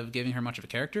 instead of giving her much of a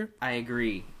character. I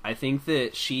agree. I think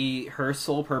that her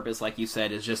sole purpose, like you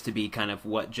said, is just to be kind of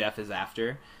what Jeff is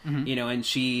after.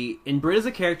 Mm-hmm. And Britta's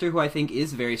a character who I think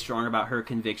is very strong about her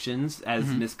convictions, as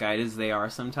misguided as they are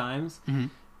sometimes. Mm-hmm.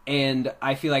 And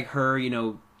I feel like her,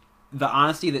 the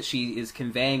honesty that she is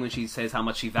conveying when she says how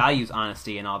much she values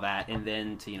honesty and all that, and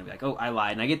then to, be like, oh, I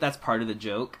lied. And I get that's part of the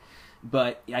joke,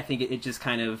 but I think it just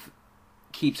kind of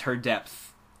keeps her depth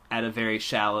at a very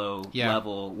shallow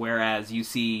level, whereas you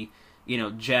see,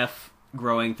 Jeff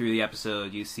growing through the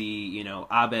episode, you see,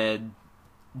 Abed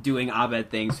doing Abed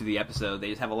things through the episode. They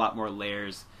just have a lot more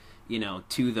layers,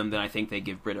 to them than I think they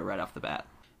give Britta right off the bat.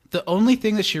 The only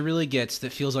thing that she really gets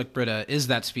that feels like Britta is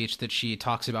that speech that she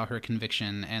talks about her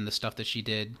conviction and the stuff that she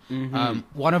did. Mm-hmm.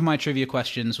 One of my trivia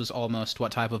questions was almost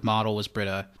what type of model was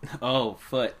Britta. Oh,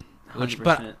 foot.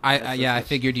 But I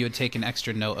figured you would take an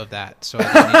extra note of that, so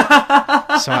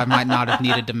I might not have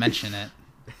needed to mention it.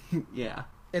 Yeah.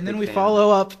 And then we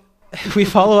follow up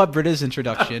Britta's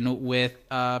introduction with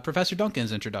Professor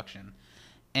Duncan's introduction.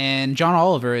 And John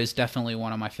Oliver is definitely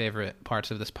one of my favorite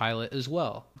parts of this pilot as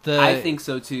well. I think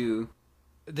so too.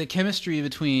 The chemistry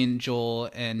between Joel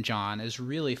and John is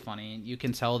really funny. You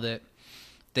can tell that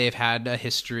they've had a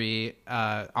history,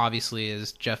 obviously,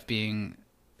 as Jeff being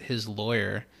his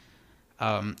lawyer.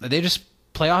 They just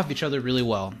play off each other really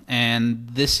well, and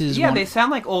this is they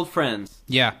sound like old friends.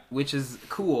 Yeah, which is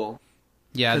cool.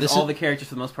 Yeah, because all the characters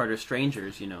for the most part are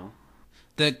strangers.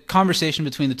 The conversation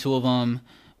between the two of them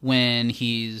when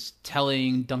he's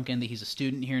telling Duncan that he's a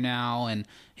student here now, and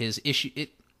his issue.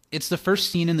 It's the first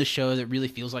scene in the show that really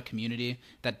feels like Community.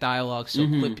 That dialogue so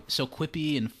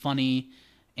quippy and funny,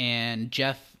 and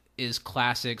Jeff is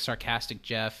classic sarcastic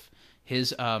Jeff.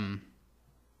 His Duncan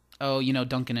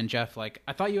and Jeff, like,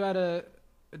 I thought you had a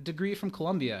degree from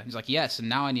Columbia. He's like, yes, and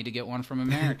now I need to get one from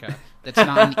America. That's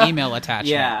not an email attachment.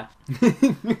 Yeah.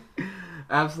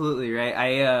 Absolutely,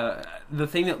 right. The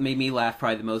thing that made me laugh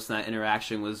probably the most in that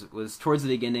interaction was towards the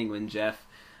beginning when Jeff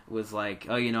was like,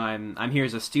 oh, I'm here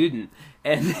as a student.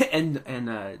 And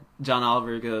John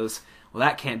Oliver goes, well,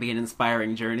 that can't be an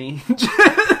inspiring journey.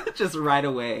 Just right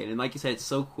away. And like you said, it's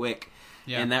so quick.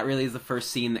 Yeah. And that really is the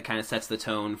first scene that kind of sets the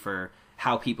tone for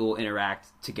how people interact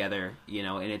together,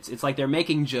 and it's like they're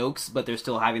making jokes, but they're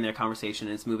still having their conversation,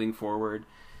 and it's moving forward,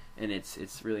 and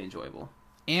it's really enjoyable.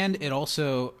 And it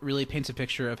also really paints a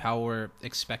picture of how we're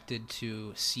expected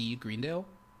to see Greendale.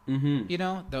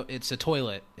 Mm-hmm. Though it's a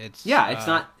toilet. It's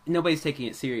not, nobody's taking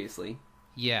it seriously.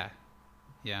 Yeah.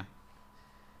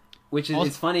 Which is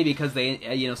it's funny because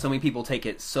they, so many people take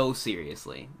it so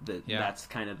seriously that that's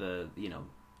kind of the,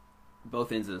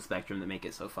 both ends of the spectrum that make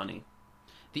it so funny.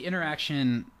 The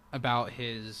interaction about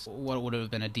his, what would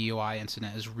have been a DUI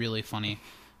incident is really funny.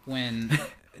 When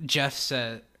Jeff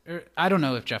said, I don't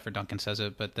know if Jeff or Duncan says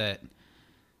it, but I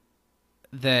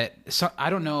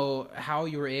don't know how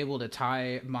you were able to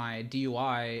tie my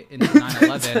DUI into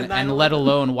 9/11 and let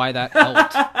alone why that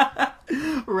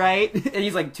helped. Right? And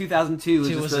he's like,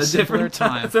 2002 was just a different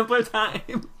time. Simpler time.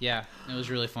 Yeah, it was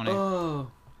really funny.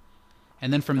 Oh.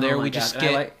 And then from there we just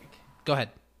get... Go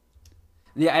ahead.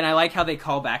 Yeah, and I like how they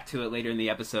call back to it later in the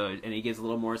episode, and he gives a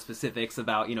little more specifics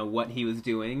about, what he was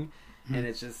doing, and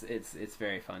it's just, it's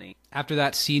very funny. After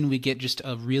that scene, we get just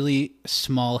a really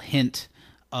small hint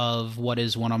of what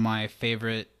is one of my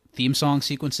favorite theme song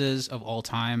sequences of all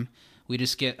time. We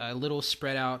just get a little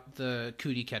spread out the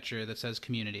cootie catcher that says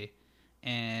Community,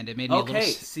 and it made me a little...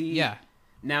 see, yeah.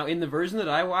 Now, in the version that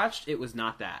I watched, it was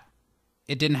not that.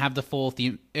 It didn't have the full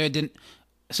theme. It didn't...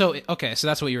 So, okay, so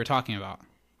that's what you were talking about.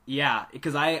 Yeah,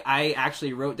 because I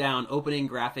actually wrote down opening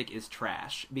graphic is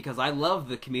trash, because I love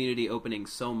the Community opening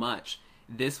so much.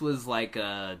 This was like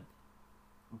a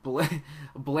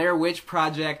Blair Witch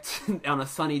Project on a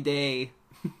sunny day.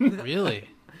 Really?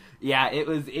 Yeah,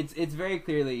 it's very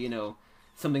clearly, you know,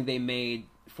 something they made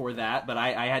for that, but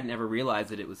I had never realized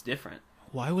that it was different.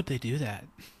 Why would they do that?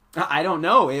 I don't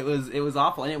know. It was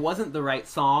awful, and it wasn't the right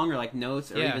song or like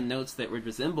notes or Yeah. even notes that would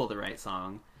resemble the right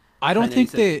song. I don't And then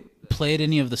think he they played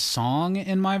any of the song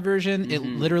in my version. It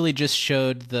literally just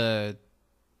showed the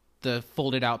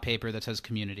folded out paper that says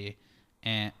Community,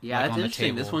 and Yeah, like, that's on the interesting.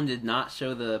 table. This one did not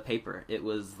show the paper. It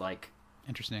was like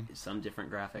Interesting. some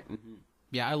different graphic.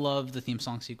 Yeah, I love the theme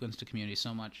song sequence to Community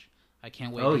so much. I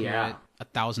can't wait Oh, to hear yeah. it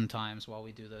 1,000 times while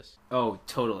we do this. Oh,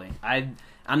 totally. I'm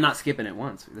not skipping it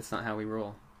once. That's not how we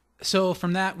roll. So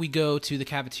from that, we go to the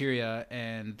cafeteria,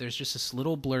 and there's just this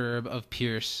little blurb of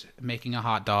Pierce making a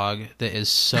hot dog that is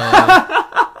so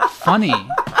funny.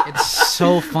 It's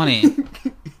so funny.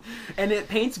 And it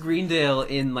paints Greendale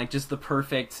in like just the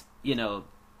perfect, you know,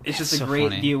 it's just a so great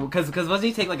funny. view. Because doesn't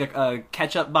he take like a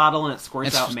ketchup bottle and it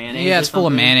squirts out mayonnaise? Yeah, or it's full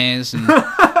of something? mayonnaise, and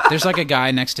there's like a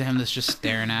guy next to him that's just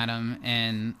staring at him,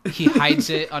 and he hides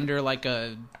it under like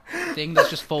a thing that's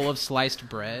just full of sliced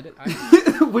bread.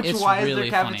 Which It's why really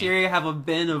does their cafeteria have a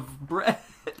bin of bread?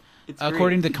 It's great.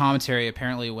 According to the commentary,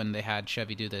 apparently when they had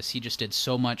Chevy do this, he just did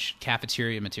so much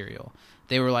cafeteria material.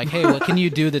 They were like, hey, what can you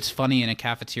do that's funny in a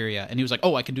cafeteria? And he was like,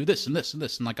 oh, I can do this and this and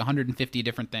this and like 150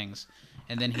 different things.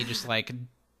 And then he just like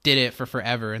did it for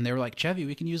forever. And they were like, Chevy,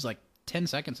 we can use like 10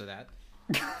 seconds of that.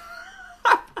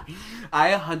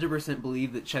 I 100%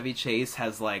 believe that Chevy Chase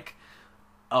has like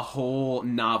a whole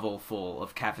novel full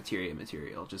of cafeteria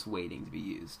material just waiting to be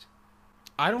used.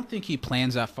 I don't think he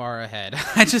plans that far ahead.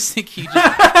 I just think he just...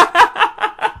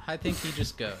 I think he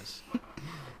just goes.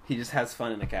 He just has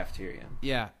fun in the cafeteria.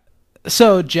 Yeah.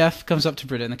 So Jeff comes up to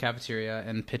Britta in the cafeteria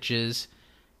and pitches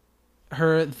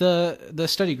her the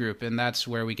study group, and that's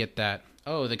where we get that,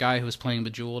 oh, the guy who was playing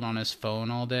Bejeweled on his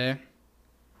phone all day.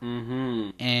 Mm-hmm.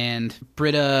 And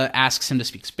Britta asks him to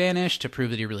speak Spanish to prove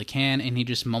that he really can, and he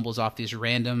just mumbles off these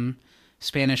random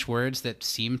Spanish words that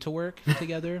seem to work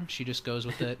together. She just goes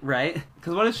with it. Right?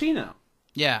 Because what does she know?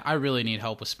 Yeah, I really need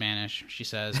help with Spanish, she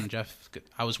says, and Jeff,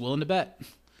 I was willing to bet.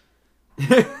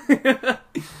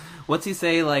 What's he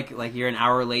say? Like you're an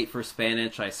hour late for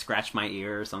Spanish. I scratched my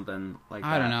ear or something like that.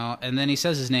 I don't know. And then he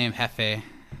says his name, Jefe.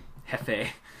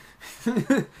 Jefe.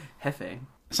 Jefe.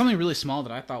 Something really small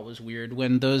that I thought was weird.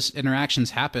 When those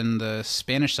interactions happened, the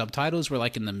Spanish subtitles were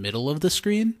like in the middle of the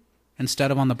screen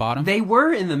instead of on the bottom. They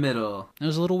were in the middle. It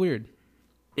was a little weird.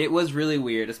 It was really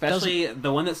weird, especially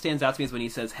the one that stands out to me is when he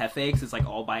says Jefe, because it's like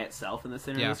all by itself in the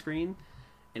center of the screen,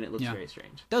 and it looks very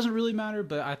strange. Doesn't really matter,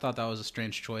 but I thought that was a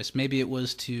strange choice. Maybe it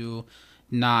was to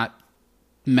not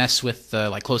mess with the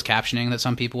like closed captioning that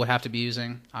some people would have to be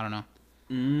using. I don't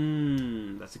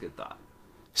know. That's a good thought.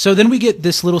 So then we get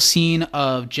this little scene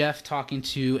of Jeff talking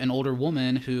to an older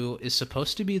woman who is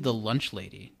supposed to be the lunch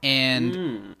lady.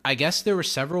 And I guess there were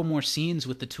several more scenes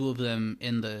with the two of them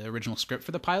in the original script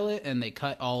for the pilot, and they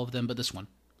cut all of them but this one.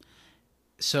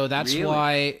 So that's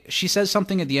why she says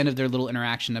something at the end of their little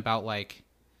interaction about, like,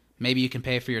 maybe you can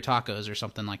pay for your tacos or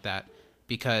something like that,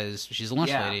 because she's a lunch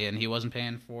lady and he wasn't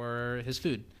paying for his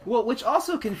food. Well, which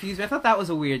also confused me. I thought that was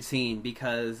a weird scene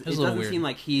because it doesn't weird. seem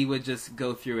like he would just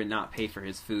go through and not pay for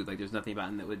his food. Like, there's nothing about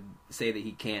him that would say that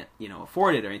he can't,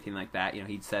 afford it or anything like that.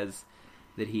 He says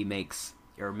that he makes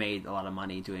or made a lot of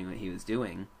money doing what he was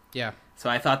doing. Yeah. So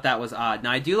I thought that was odd.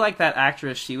 Now, I do like that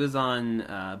actress. She was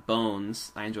on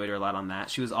Bones. I enjoyed her a lot on that.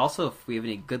 She was also, if we have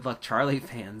any Good Luck Charlie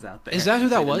fans out there. Is that who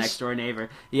that was? Next Door Neighbor.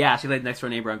 Yeah, she played Next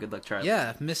Door Neighbor on Good Luck Charlie.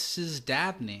 Yeah, Mrs.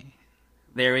 Dabney.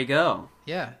 There we go.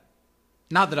 Yeah.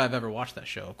 Not that I've ever watched that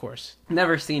show, of course.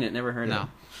 Never seen it, never heard of it. No.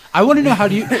 I want to know, how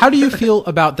do you feel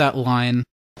about that line?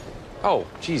 Oh,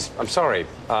 geez, I'm sorry.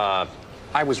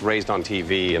 I was raised on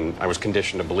TV, and I was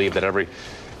conditioned to believe that every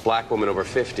black woman over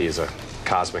 50 is a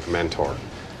cosmic mentor.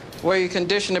 Were you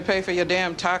conditioned to pay for your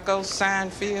damn tacos,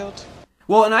 Seinfeld?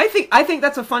 Well, and I think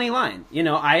that's a funny line.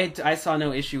 I saw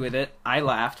no issue with it. I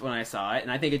laughed when I saw it,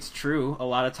 and I think it's true. A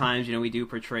lot of times, we do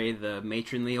portray the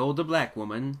matronly older black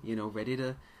woman, ready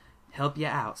to help you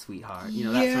out, sweetheart.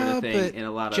 That sort of thing. But in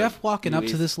a lot of Jeff walking up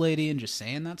movies. to this lady and just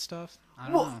saying that stuff. I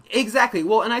don't know. Exactly.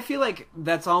 Well, and I feel like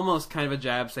that's almost kind of a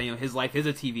jab saying his life is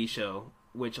a TV show,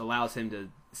 which allows him to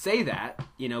say that,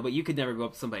 but you could never go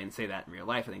up to somebody and say that in real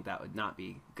life. I think that would not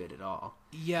be good at all.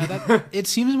 Yeah, it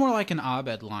seems more like an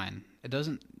Abed line. It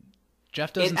doesn't.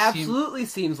 Jeff doesn't. It absolutely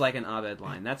seems like an Abed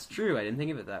line. That's true. I didn't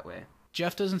think of it that way.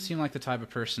 Jeff doesn't seem like the type of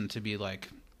person to be like,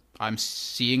 I'm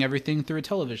seeing everything through a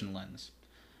television lens.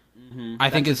 Mm-hmm. I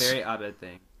think it's a very Abed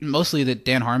thing. Mostly that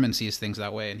Dan Harmon sees things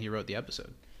that way, and he wrote the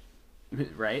episode.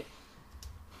 Right?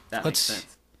 That Let's makes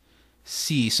sense.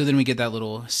 See, so then we get that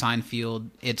little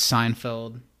Seinfeld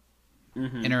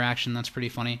Mm-hmm. interaction. That's pretty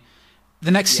funny.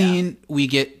 The next scene, we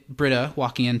get Britta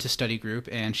walking into study group,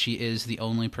 and she is the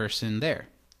only person there.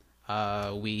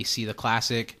 We see the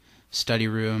classic study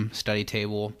room, study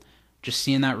table. Just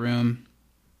seeing that room,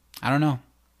 I don't know.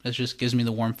 It just gives me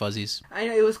the warm fuzzies. I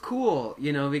know, it was cool,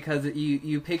 because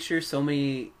you picture so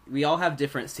many... We all have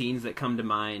different scenes that come to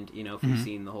mind, if you've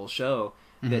seen the whole show,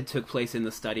 that took place in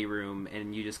the study room,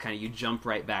 and you just you jump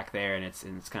right back there, and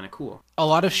it's kind of cool. A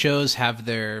lot of shows have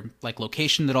their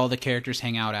location that all the characters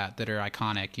hang out at that are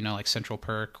iconic, like Central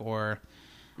Perk or...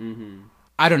 Mm-hmm.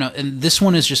 I don't know. And this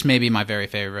one is just maybe my very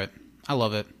favorite. I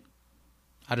love it.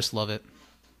 I just love it.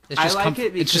 It's just I like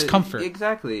it because... It's just comfort.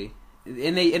 Exactly.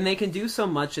 And they can do so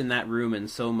much in that room and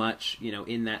so much,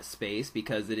 in that space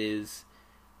because it is,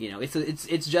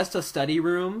 it's just a study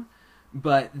room,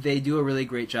 but they do a really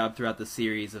great job throughout the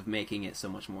series of making it so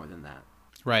much more than that.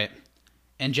 Right.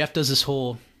 And Jeff does this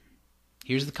whole,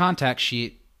 here's the contact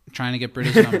sheet, trying to get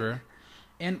Britta's number.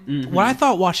 And what I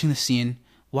thought watching the scene,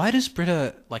 why does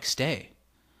Britta stay?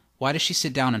 Why does she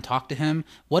sit down and talk to him?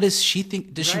 What does she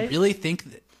think? Does she really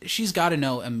think she's got to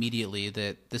know immediately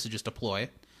that this is just a ploy?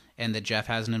 And that Jeff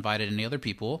hasn't invited any other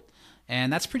people,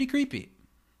 and that's pretty creepy.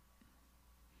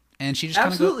 And she just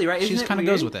absolutely right. She just kind of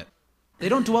goes with it. They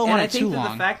don't dwell on it too long. I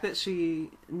think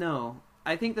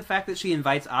the fact that she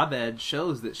invites Abed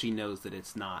shows that she knows that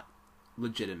it's not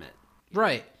legitimate.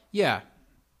 Right. Yeah.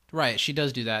 Right. She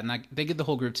does do that, and they get the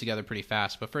whole group together pretty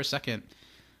fast. But for a second,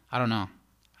 I don't know.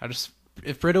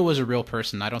 If Britta was a real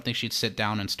person, I don't think she'd sit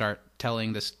down and start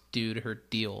telling this dude her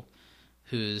deal.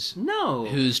 Who's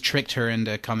tricked her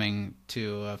into coming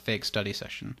to a fake study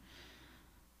session.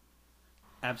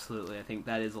 Absolutely. I think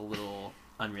that is a little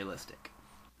unrealistic.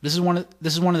 This is one of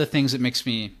the things that makes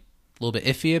me a little bit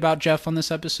iffy about Jeff on this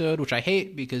episode, which I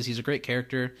hate because he's a great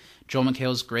character. Joel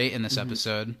McHale's great in this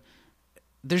episode.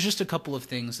 There's just a couple of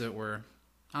things that were,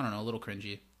 I don't know, a little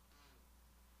cringy.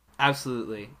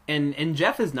 Absolutely. And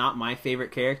Jeff is not my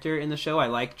favorite character in the show. I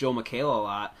like Joel McHale a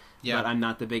lot. Yeah. But I'm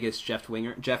not the biggest Jeff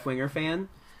Winger fan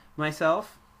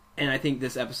myself. And I think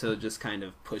this episode just kind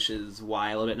of pushes Y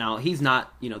a little bit. Now, he's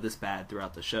not, this bad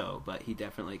throughout the show, but he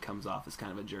definitely comes off as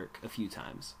kind of a jerk a few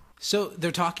times. So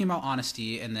they're talking about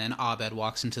honesty, and then Abed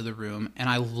walks into the room, and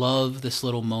I love this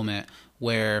little moment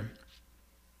where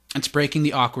it's breaking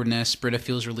the awkwardness. Britta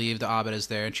feels relieved that Abed is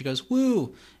there, and she goes,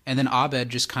 woo! And then Abed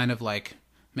just kind of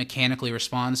mechanically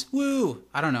responds, woo!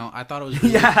 I don't know. I thought it was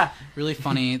really, really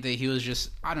funny that he was just,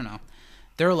 I don't know.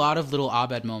 There are a lot of little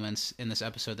Abed moments in this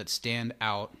episode that stand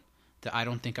out that I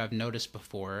don't think I've noticed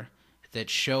before that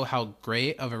show how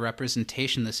great of a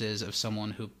representation this is of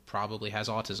someone who probably has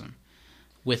autism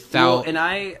without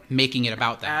making it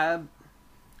about that.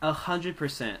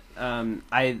 100%.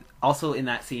 I also, in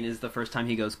that scene, is the first time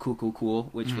he goes cool, cool, cool,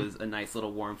 which was a nice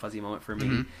little warm, fuzzy moment for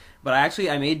me. But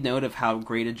I made note of how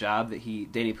great a job that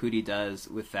Danny Pudi does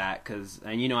with that, because,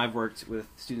 and I've worked with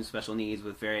students with special needs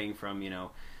with varying from,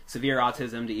 severe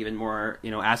autism to even more,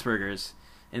 Asperger's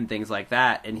and things like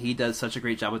that, and he does such a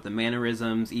great job with the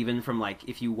mannerisms, even from,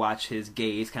 if you watch his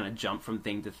gaze kind of jump from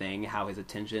thing to thing, how his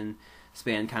attention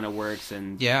span kind of works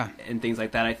and things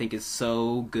like that, I think is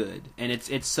so good. And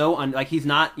it's so he's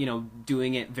not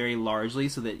doing it very largely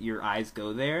so that your eyes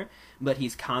go there, but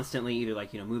he's constantly either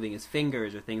moving his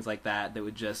fingers or things like that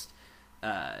would just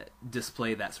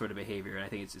display that sort of behavior, and I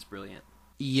think it's just brilliant.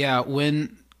 Yeah,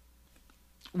 when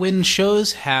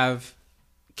shows have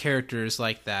characters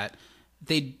like that,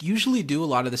 they usually do a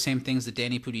lot of the same things that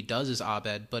Danny Pudi does as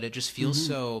Abed, but it just feels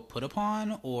so put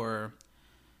upon or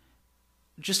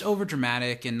just over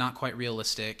dramatic and not quite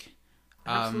realistic.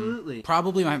 Absolutely.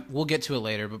 We'll get to it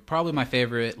later, but probably my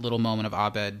favorite little moment of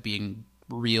Abed being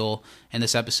real in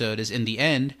this episode is in the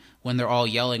end when they're all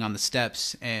yelling on the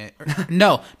steps.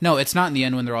 No, it's not in the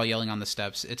end when they're all yelling on the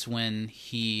steps. It's when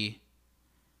he's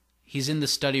in the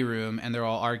study room and they're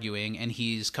all arguing and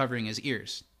he's covering his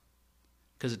ears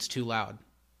because it's too loud.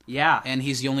 Yeah. And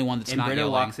he's the only one that's not Britta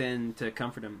yelling. walks in to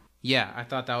comfort him. Yeah, I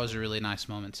thought that was a really nice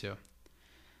moment too.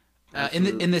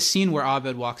 In this scene where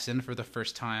Abed walks in for the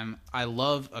first time, I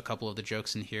love a couple of the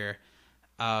jokes in here.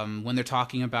 When they're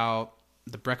talking about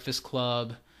the Breakfast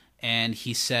Club and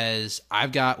he says,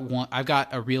 "I've got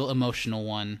a real emotional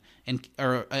one,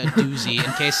 or a doozy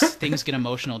in case things get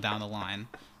emotional down the line,"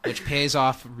 which pays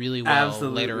off really well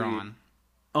Absolutely. later on.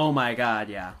 Oh my god,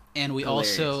 yeah. And we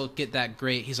Hilarious. also get that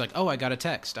great. He's like, "Oh, I got a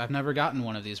text. I've never gotten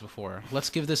one of these before. Let's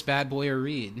give this bad boy a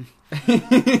read."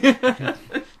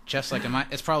 Jeff's like,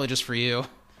 it's probably just for you.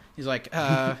 He's like,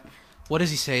 what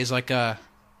does he say? He's like,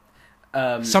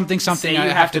 something. Say I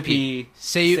you have to pee.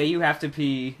 Say you have to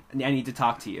pee. I need to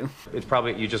talk to you. It's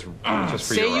probably you just for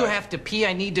Say your you ride. have to pee,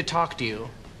 I need to talk to you.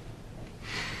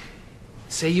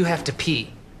 Say you have to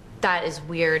pee. That is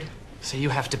weird. Say you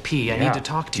have to pee, I need to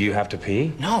talk to Do you. you have to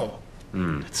pee? No.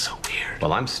 It's so weird.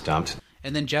 Well, I'm stumped.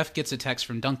 And then Jeff gets a text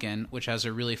from Duncan, which has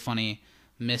a really funny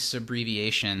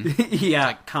misabbreviation.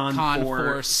 Yeah, con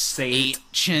for for sate.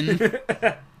 Chin.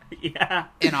 Yeah.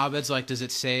 And Abed's like, "Does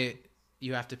it say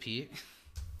you have to pee?"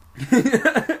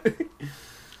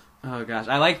 Oh gosh,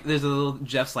 I like. There's a little.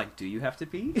 Jeff's like, "Do you have to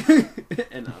pee?"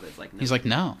 And Abed's like, "No." He's like,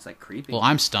 "No." It's like creepy. Well,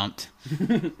 I'm stumped.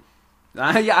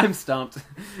 Yeah, I'm stumped.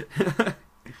 That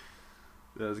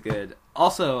was good.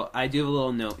 Also, I do have a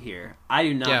little note here. I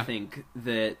do not think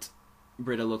that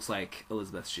Britta looks like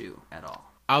Elizabeth Shue at all.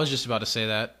 I was just about to say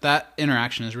that. That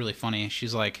interaction is really funny.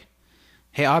 She's like,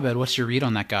 "Hey, Abed, what's your read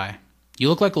on that guy? You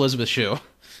look like Elizabeth Shue."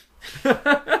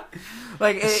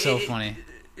 Like, It's so funny.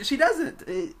 She doesn't.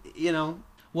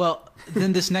 Well,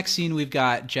 then this next scene, we've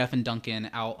got Jeff and Duncan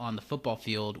out on the football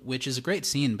field, which is a great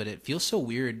scene, but it feels so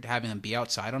weird having them be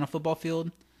outside on a football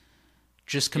field.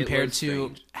 Just compared was to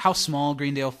strange. how small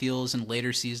Greendale feels in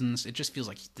later seasons, it just feels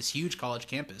like this huge college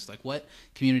campus. Like, what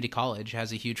community college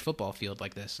has a huge football field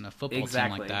like this and a football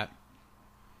team like that?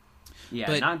 Yeah,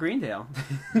 But- not Greendale.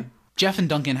 Jeff and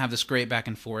Duncan have this great back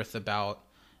and forth about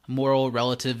moral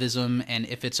relativism and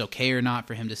if it's okay or not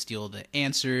for him to steal the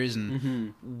answers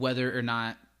and whether or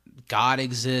not God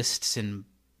exists, and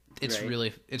it's Right.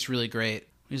 really great.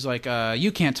 He's like,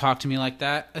 "You can't talk to me like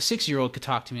that. A 6-year-old could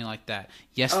talk to me like that.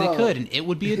 Yes, they could, and it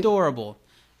would be adorable."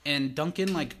 And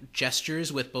Duncan like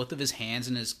gestures with both of his hands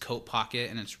in his coat pocket,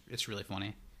 and it's really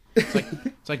funny. It's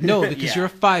like no, because Yeah. you're a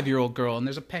 5-year-old girl, and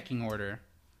there's a pecking order.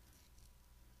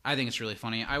 I think it's really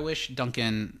funny. I wish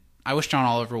John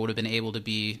Oliver would have been able to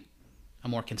be a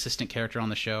more consistent character on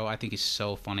the show. I think he's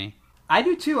so funny. I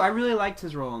do too. I really liked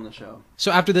his role on the show.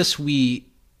 So after this, we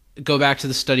go back to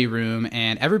the study room,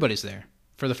 and everybody's there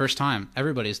for the first time.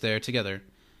 Everybody's there together.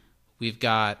 We've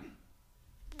got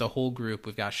the whole group.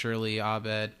 We've got Shirley,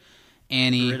 Abed,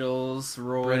 Annie, Brittles,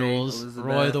 Elizabeth.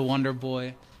 Roy the Wonder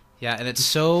Boy. Yeah, and it's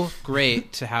so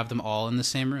great to have them all in the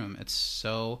same room. It's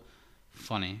so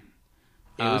funny.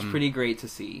 It was pretty great to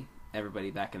see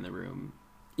everybody back in the room.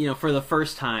 For the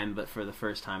first time, but for the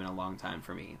first time in a long time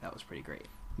for me, that was pretty great.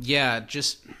 Yeah,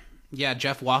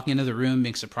 Jeff walking into the room,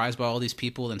 being surprised by all these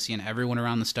people, then seeing everyone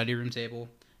around the study room table.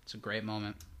 It's a great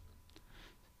moment.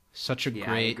 Such a Yeah, I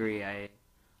great agree.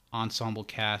 ensemble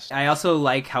cast. I also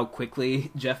like how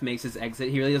quickly Jeff makes his exit.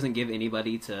 He really doesn't give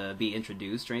anybody to be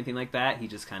introduced or anything like that. He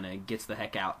just kind of gets the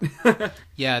heck out.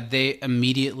 Yeah,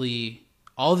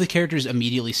 all of the characters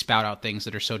immediately spout out things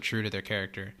that are so true to their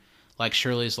character. Like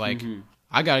Shirley's like,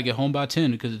 "I gotta get home by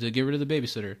 10 because to get rid of the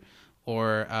babysitter,"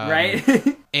 or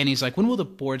Right? Annie's like, "When will the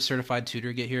board certified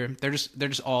tutor get here?" They're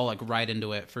just all like right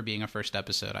into it for being a first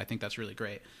episode. I think that's really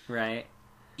great. Right.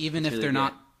 Even if really they're good.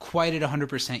 not quite at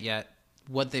 100% yet,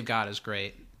 what they've got is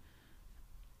great.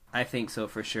 I think so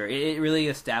for sure. It really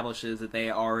establishes that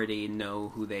they already know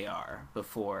who they are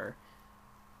before,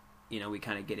 we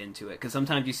kind of get into it. Because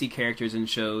sometimes you see characters in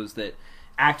shows that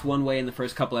act one way in the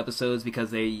first couple episodes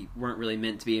because they weren't really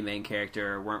meant to be a main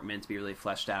character, or weren't meant to be really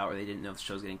fleshed out, or they didn't know if the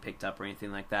show's getting picked up or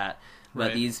anything like that.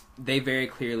 But Right. they very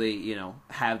clearly,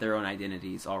 have their own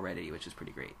identities already, which is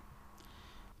pretty great.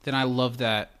 Then I love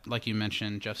that, like you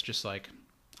mentioned, Jeff's just like,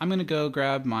 "I'm going to go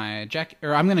grab my jacket,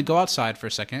 or I'm going to go outside for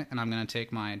a second, and I'm going to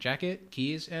take my jacket,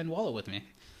 keys, and wallet with me."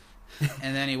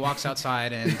 And then he walks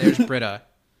outside, and there's Britta.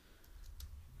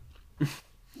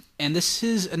 And this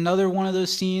is another one of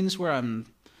those scenes where I'm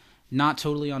not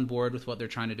totally on board with what they're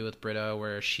trying to do with Britta,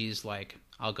 where she's like,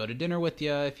 "I'll go to dinner with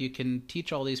you if you can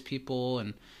teach all these people,"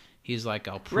 and he's like,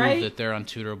 "I'll prove Right. that they're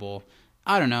untutorable."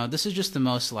 I don't know. This is just the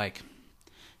most like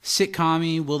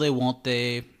sitcom-y, will they, won't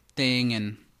they thing,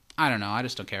 and I don't know. I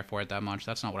just don't care for it that much.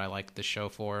 That's not what I like this show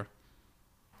for.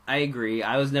 I agree.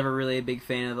 I was never really a big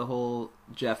fan of the whole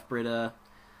Jeff Britta,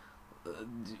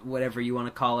 whatever you want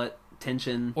to call it,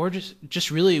 tension. Or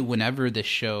just really whenever this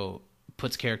show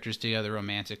puts characters together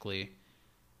romantically,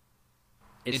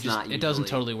 It's it not. doesn't usually.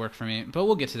 totally work for me. But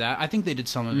we'll get to that. I think they did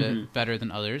some of it better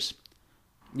than others.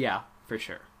 Yeah, for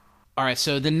sure. All right,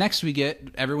 so then next we get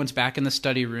everyone's back in the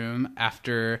study room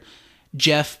after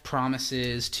Jeff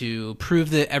promises to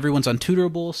prove that everyone's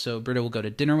untutorable, so Britta will go to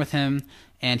dinner with him,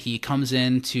 and he comes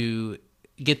in to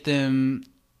get them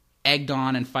egged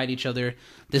on and fight each other.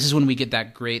 This is when we get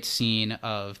that great scene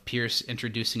of Pierce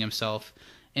introducing himself,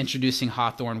 introducing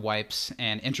Hawthorne wipes,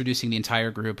 and introducing the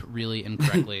entire group really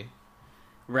incorrectly.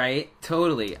 Right,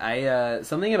 totally. I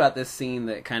something about this scene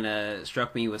that kind of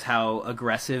struck me was how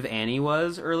aggressive Annie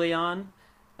was early on.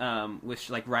 With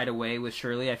like right away with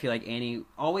Shirley, I feel like Annie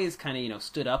always kind of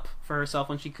stood up for herself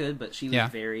when she could, but she was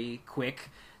very quick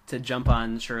to jump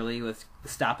on Shirley with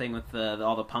stopping with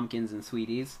all the pumpkins and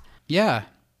sweeties. Yeah,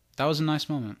 that was a nice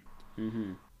moment.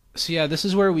 Mm-hmm. So yeah, this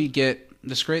is where we get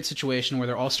this great situation where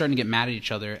they're all starting to get mad at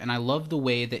each other, and I love the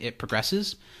way that it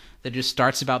progresses. That just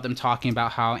starts about them talking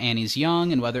about how Annie's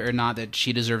young and whether or not that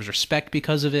she deserves respect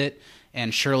because of it,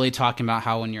 and Shirley talking about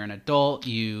how when you're an adult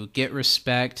you get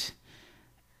respect,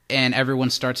 and everyone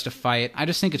starts to fight. I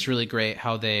just think it's really great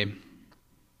how they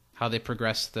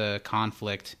progress the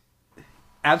conflict.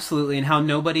 Absolutely, and how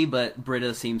nobody but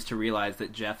Britta seems to realize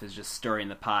that Jeff is just stirring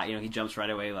the pot. He jumps right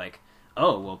away like,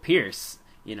 oh, well, Pierce,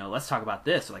 let's talk about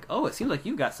this. Like, oh, it seems like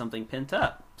you got something pent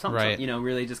up. Something,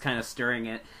 really just kind of stirring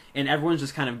it. And everyone's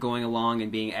just kind of going along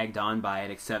and being egged on by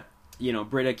it, except,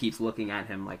 Britta keeps looking at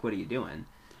him like, what are you doing?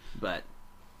 But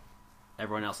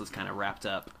everyone else is kind of wrapped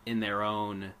up in their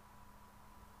own,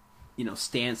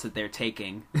 stance that they're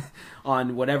taking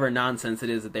on whatever nonsense it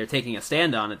is that they're taking a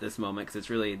stand on at this moment, because it's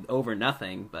really over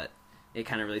nothing, but it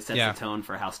kind of really sets the tone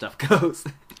for how stuff goes.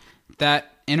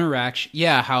 That interaction,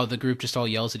 how the group just all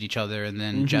yells at each other, and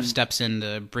then Jeff steps in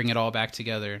to bring it all back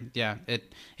together. Yeah,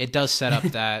 it does set up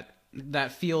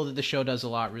that feel that the show does a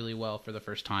lot really well for the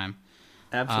first time.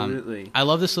 Absolutely. I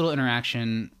love this little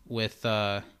interaction with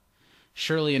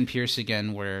Shirley and Pierce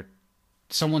again, where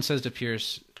someone says to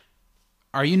Pierce,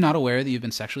 "Are you not aware that you've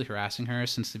been sexually harassing her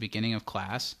since the beginning of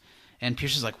class?" And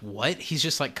Pierce is like, "What?" He's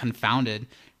just like confounded.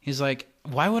 He's like,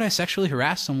 "Why would I sexually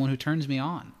harass someone who turns me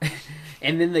on?"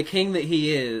 And then the king that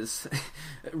he is,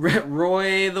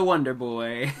 Roy the Wonder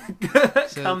Boy,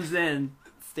 comes in,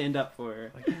 stand up for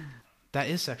her. Like, that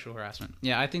is sexual harassment.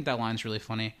 Yeah, I think that line's really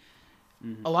funny.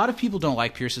 Mm-hmm. A lot of people don't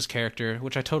like Pierce's character,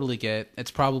 which I totally get. It's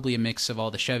probably a mix of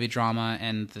all the Chevy drama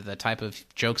and the type of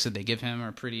jokes that they give him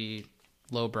are pretty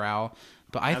lowbrow.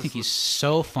 But I think he's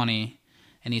so funny,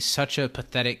 and he's such a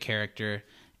pathetic character,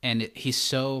 and he's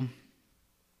so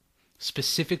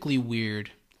specifically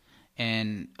weird,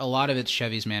 and a lot of it's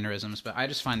Chevy's mannerisms, but I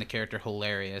just find the character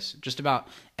hilarious. Just about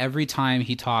every time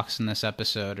he talks in this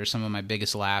episode are some of my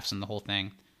biggest laughs in the whole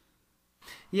thing.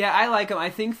 Yeah, I like him.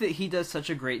 I think that he does such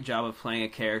a great job of playing a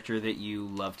character that you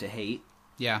love to hate.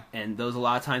 Yeah. And those a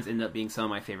lot of times end up being some of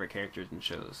my favorite characters in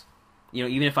shows.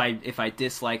 Even if I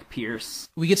dislike Pierce.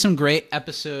 We get some great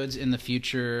episodes in the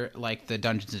future, like the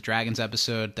Dungeons & Dragons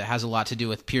episode that has a lot to do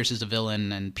with Pierce as a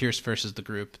villain and Pierce versus the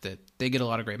group, that they get a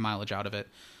lot of great mileage out of it.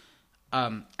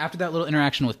 After that little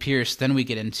interaction with Pierce, then we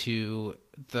get into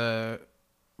the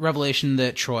revelation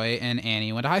that Troy and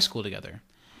Annie went to high school together.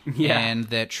 Yeah. And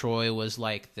that Troy was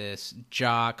like this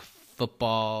jock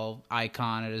football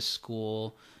icon at his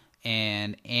school,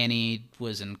 and Annie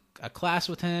was in a class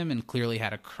with him and clearly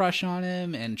had a crush on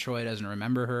him, and Troy doesn't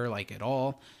remember her like at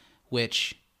all,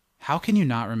 which, how can you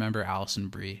not remember Allison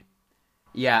Brie?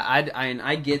 Yeah,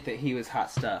 I get that he was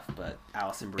hot stuff, but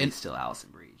Allison Brie's still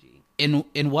Allison Brie.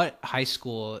 In what high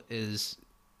school is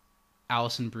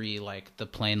Allison Brie like the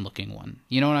plain looking one?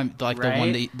 You know what I'm like,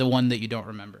 right? the one that you don't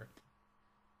remember.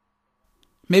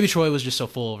 Maybe Troy was just so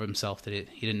full of himself that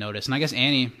he didn't notice. And I guess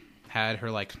Annie had her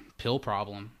like pill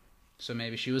problem, so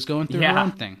maybe she was going through her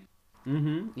own thing.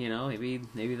 Mm-hmm.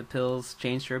 Maybe the pills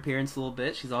changed her appearance a little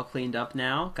bit. She's all cleaned up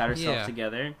now, got herself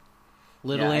together.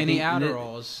 Little Annie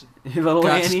Adderall's little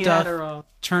Annie Adderall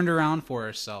turned around for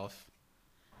herself.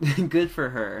 Good for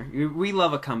her. We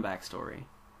love a comeback story.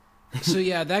 So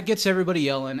yeah, that gets everybody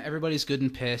yelling. Everybody's good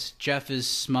and pissed. Jeff is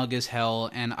smug as hell,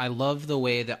 and I love the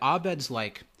way that Abed's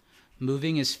like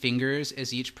moving his fingers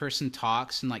as each person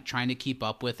talks and like trying to keep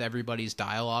up with everybody's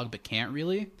dialogue, but can't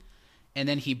really. And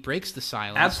then he breaks the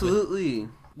silence. Absolutely.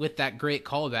 With that great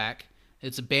callback.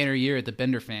 It's a banner year at the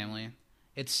Bender family.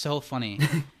 It's so funny.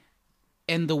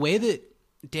 And the way that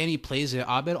Danny plays it,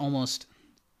 Abed almost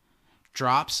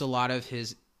drops a lot of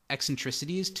his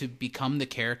eccentricities to become the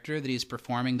character that he's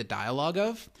performing the dialogue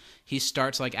of. He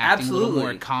starts like acting a little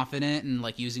more confident and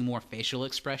like using more facial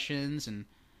expressions, and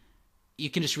you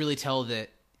can just really tell that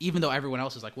even though everyone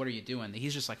else is like, what are you doing? That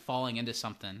he's just like falling into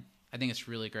something. I think it's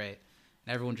really great.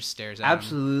 And everyone just stares at him.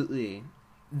 Absolutely.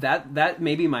 That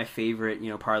may be my favorite,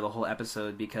 part of the whole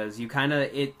episode, because you kind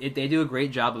of they do a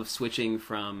great job of switching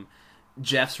from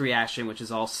Jeff's reaction, which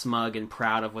is all smug and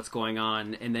proud of what's going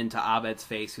on, and then to Abed's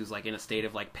face, who's like in a state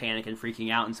of like panic and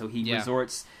freaking out, and so he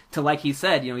resorts to, like he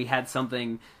said, he had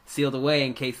something sealed away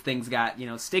in case things got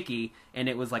sticky, and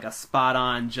it was like a spot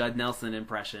on Judd Nelson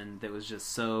impression that was just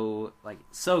so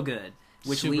good,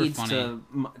 which Super leads funny.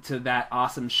 to that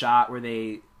awesome shot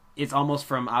where it's almost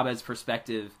from Abed's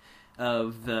perspective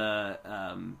of the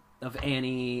of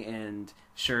Annie and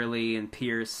Shirley and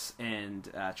Pierce and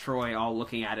Troy all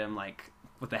looking at him like,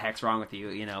 what the heck's wrong with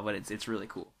you? But it's really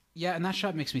cool. Yeah, and that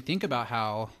shot makes me think about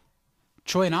how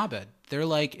Troy and Abed, they're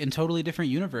like in totally different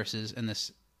universes in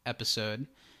this episode,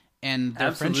 and their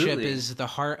Absolutely. friendship is the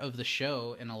heart of the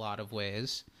show in a lot of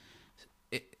ways.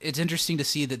 It's interesting to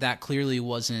see that clearly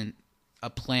wasn't a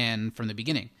plan from the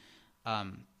beginning.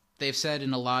 They've said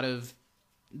on a lot of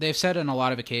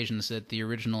occasions that the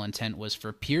original intent was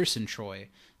for Pierce and Troy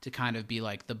to kind of be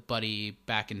like the buddy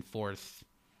back and forth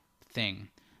thing,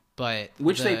 but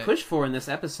Which they pushed for in this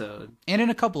episode. and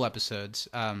in a couple episodes.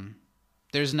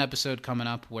 There's an episode coming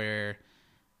up where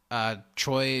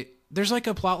Troy, there's like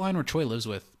a plot line where Troy lives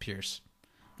with Pierce.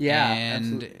 Yeah, and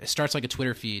absolutely. it starts like a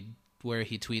Twitter feed where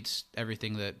he tweets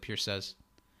everything that Pierce says.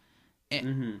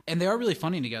 And they are really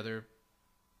funny together,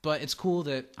 but it's cool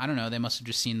that, I don't know, they must have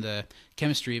just seen the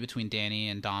chemistry between Danny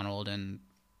and Donald and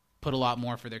put a lot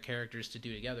more for their characters to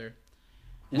do together.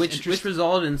 Which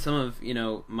resulted in some of,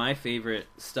 my favorite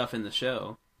stuff in the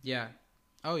show. Yeah.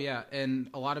 Oh, yeah. And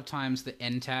a lot of times the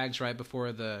end tags right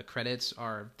before the credits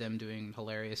are them doing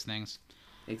hilarious things.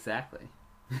 Exactly.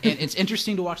 And it's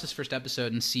interesting to watch this first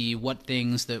episode and see what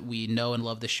things that we know and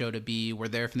love the show to be were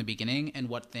there from the beginning and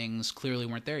what things clearly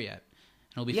weren't there yet.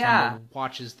 And it'll be fun to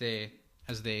watch as they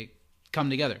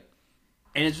come together.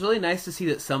 And it's really nice to see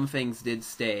that some things did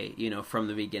stay, from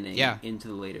the beginning into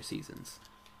the later seasons.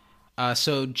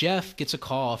 So Jeff gets a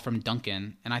call from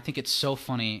Duncan, and I think it's so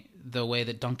funny the way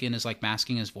that Duncan is like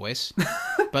masking his voice.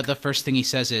 But the first thing he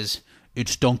says is,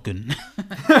 "It's Duncan."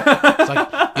 It's like,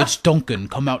 "It's Duncan,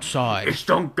 come outside." It's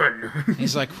Duncan.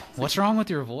 He's like, "What's wrong with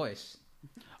your voice?"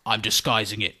 "I'm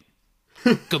disguising it.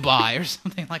 Goodbye," or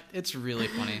something like. It's really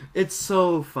funny. It's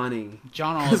so funny.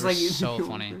 John Oliver's so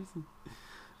funny.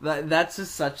 That's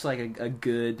just such like a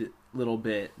good little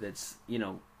bit that's,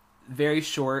 very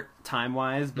short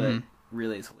time-wise, but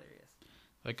really is hilarious.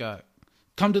 Like,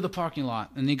 come to the parking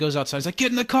lot. And he goes outside. He's like, get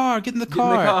in the car, get in the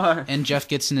car. And Jeff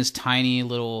gets in his tiny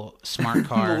little smart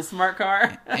car. Little smart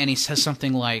car. And he says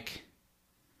something like,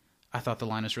 I thought the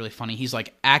line was really funny. He's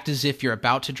like, act as if you're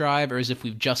about to drive or as if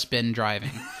we've just been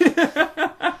driving.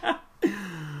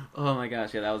 Oh my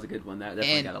gosh, yeah, that was a good one. That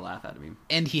definitely got a laugh out of me.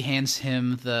 And he hands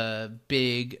him the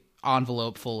big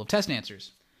envelope full of test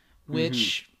answers,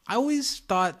 which I always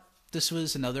thought this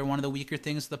was another one of the weaker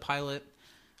things of the pilot.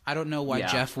 I don't know why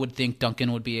Jeff would think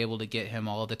Duncan would be able to get him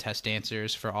all of the test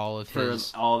answers for all of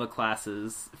his... For all the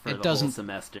classes for the whole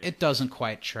semester. It doesn't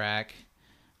quite track.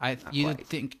 You'd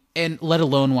think... And let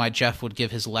alone why Jeff would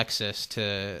give his Lexus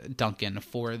to Duncan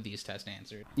for these test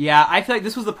answers. Yeah, I feel like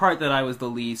this was the part that I was the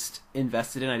least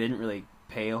invested in. I didn't really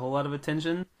pay a whole lot of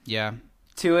attention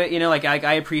to it.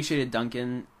 I appreciated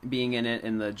Duncan being in it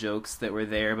and the jokes that were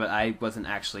there, but I wasn't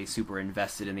actually super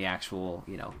invested in the actual,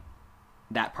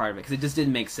 that part of it, because it just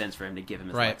didn't make sense for him to give him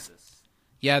his Lexus.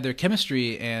 Yeah, their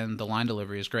chemistry and the line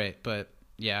delivery is great, but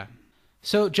yeah.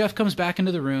 So Jeff comes back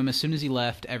into the room. As soon as he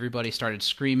left, everybody started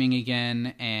screaming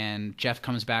again, and Jeff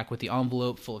comes back with the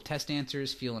envelope full of test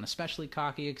answers, feeling especially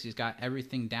cocky because he's got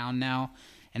everything down now.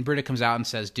 And Britta comes out and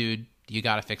says, dude, you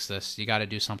got to fix this. You got to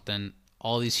do something.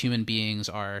 All these human beings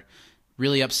are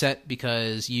really upset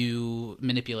because you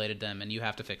manipulated them, and you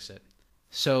have to fix it.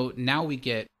 So now we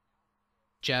get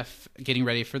Jeff getting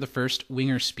ready for the first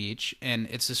Winger speech, and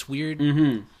it's this weird...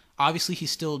 Obviously,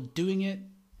 he's still doing it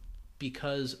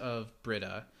because of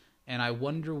Britta, and I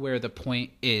wonder where the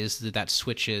point is that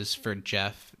switches for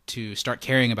Jeff to start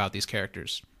caring about these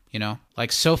characters,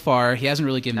 Like, so far, he hasn't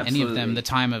really given any of them the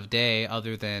time of day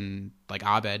other than, like,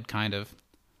 Abed, kind of.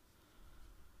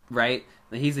 Right?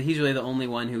 He's really the only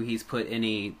one who he's put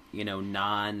any,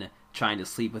 non-trying to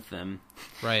sleep with them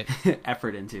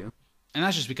effort into. And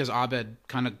that's just because Abed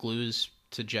kind of glues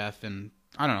to Jeff, and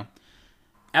I don't know.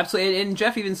 Absolutely, and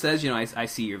Jeff even says, I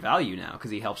see your value now,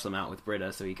 because he helps them out with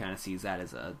Britta, so he kind of sees that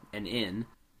as an in.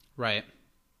 Right.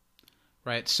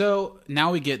 So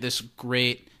now we get this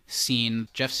great scene,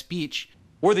 Jeff's speech.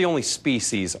 We're the only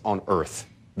species on Earth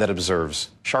that observes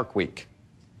Shark Week.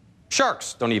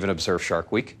 Sharks don't even observe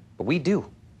Shark Week, but we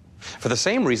do. For the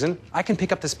same reason, I can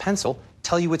pick up this pencil,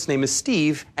 tell you its name is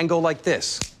Steve, and go like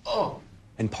this. Oh.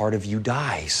 And part of you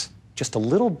dies. Just a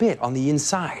little bit on the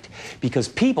inside. Because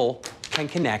people can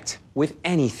connect with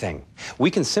anything. We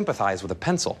can sympathize with a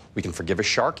pencil, we can forgive a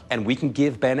shark, and we can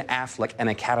give Ben Affleck an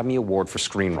Academy Award for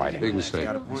screenwriting. Big mistake.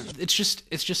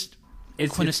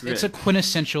 It's a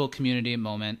quintessential Community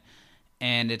moment,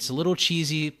 and it's a little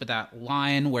cheesy, but that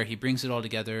line where he brings it all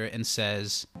together and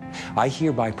says, I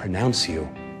hereby pronounce you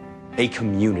a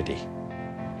community.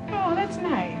 Oh, that's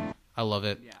nice. I love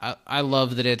it. I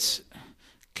love that it's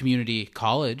community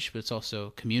college, but it's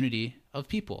also community of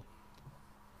people.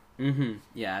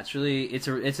 Yeah,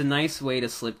 it's a nice way to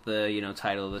slip the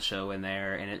title of the show in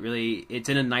there, and it's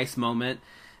in a nice moment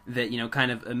that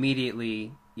kind of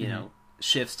immediately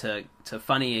shifts to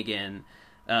funny again.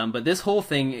 But this whole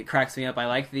thing, it cracks me up. I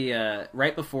like the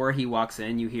right before he walks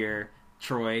in, you hear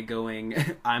Troy going,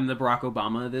 "I'm the Barack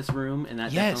Obama of this room," and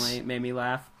that definitely made me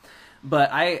laugh.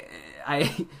 But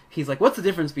he's like, "What's the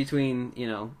difference between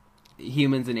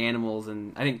humans and animals?"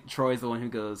 And I think Troy's the one who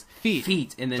goes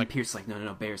feet, and then Pierce's like,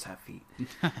 no, bears have feet.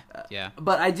 Yeah.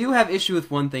 But I do have issue with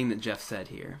one thing that Jeff said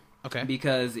here. Okay.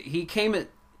 Because he came at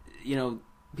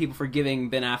people for giving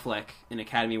Ben Affleck an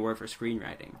Academy Award for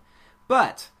screenwriting.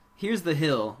 But here's the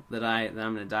hill that I'm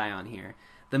going to die on here.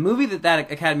 The movie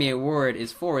that Academy Award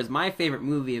is for is my favorite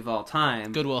movie of all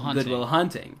time. Good Will Hunting. Good Will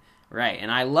Hunting. Right,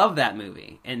 and I love that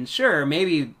movie. And sure,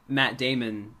 maybe Matt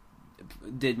Damon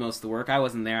did most of the work. I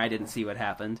wasn't there. I didn't see what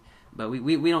happened. But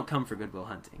we don't come for Good Will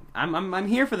Hunting. I'm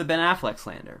here for the Ben Affleck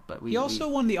slander. But he also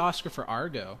won the Oscar for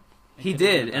Argo. He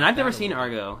did, and I've never seen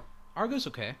Argo. Argo's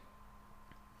okay.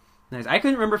 Nice. I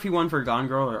couldn't remember if he won for Gone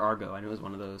Girl or Argo. I knew it was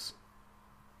one of those.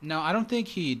 No, I don't think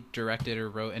he directed or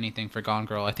wrote anything for Gone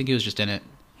Girl. I think he was just in it.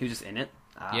 He was just in it?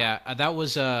 Yeah, that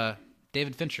was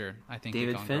David Fincher, I think.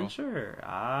 David Fincher?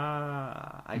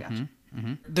 I got you.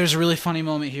 Mm-hmm. There's a really funny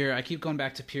moment here. I keep going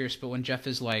back to Pierce, but when Jeff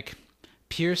is like,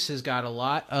 Pierce has got a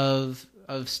lot of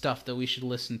stuff that we should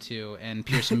listen to, and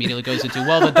Pierce immediately goes into,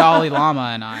 well, the Dalai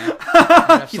Lama and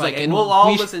I. And he's like, and we'll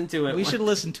all listen to it. We should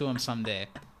listen to him someday.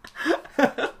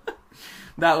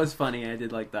 That was funny. I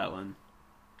did like that one.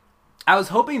 I was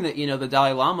hoping that, the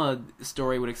Dalai Lama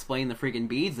story would explain the freaking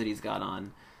beads that he's got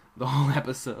on the whole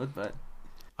episode, but...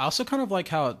 I also kind of like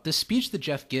how the speech that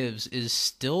Jeff gives is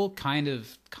still kind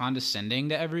of condescending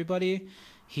to everybody.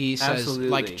 He says,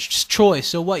 Absolutely. Troy,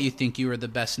 so what, you think you were the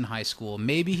best in high school?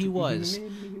 Maybe he was.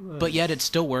 But yet it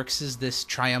still works as this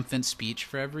triumphant speech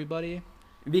for everybody.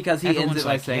 Because he ends it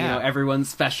by saying, yeah. Everyone's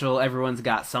special, everyone's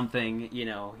got something,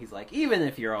 he's like, even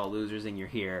if you're all losers and you're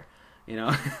here,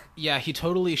 Yeah, he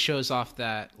totally shows off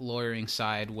that lawyering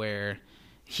side where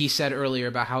he said earlier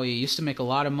about how he used to make a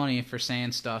lot of money for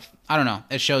saying stuff. I don't know.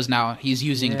 It shows now he's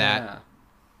using that.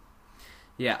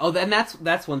 Yeah. Oh, and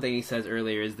that's one thing he says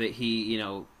earlier is that he,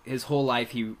 his whole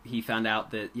life he found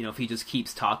out that, if he just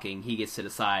keeps talking, he gets to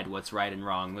decide what's right and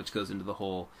wrong, which goes into the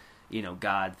whole,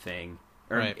 God thing.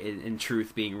 Or right. in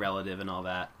truth being relative and all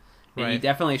that. And right. he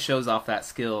definitely shows off that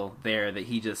skill there that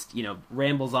he just,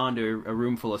 rambles on to a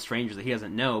room full of strangers that he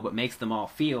doesn't know, but makes them all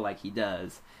feel like he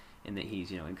does, and that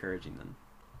he's, encouraging them.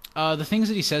 The things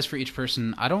that he says for each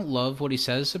person, I don't love what he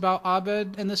says about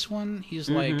Abed in this one. He's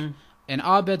like, and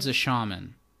Abed's a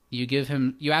shaman.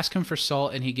 You ask him for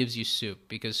salt and he gives you soup,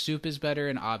 because soup is better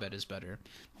and Abed is better.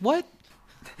 What?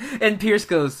 And Pierce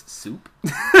goes, soup?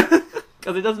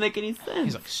 Because it doesn't make any sense.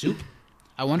 He's like, soup?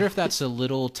 I wonder if that's a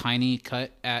little tiny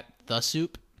cut at the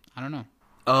soup. I don't know.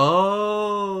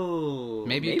 Oh,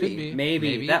 maybe it could be.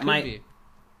 Maybe that might be.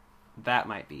 That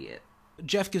might be it.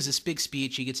 Jeff gives this big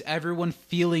speech. He gets everyone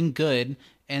feeling good,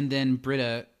 and then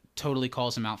Britta totally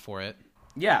calls him out for it.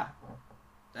 Yeah,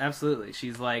 absolutely.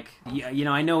 She's like,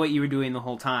 yeah, I know what you were doing the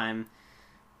whole time,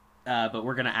 but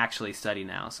we're gonna actually study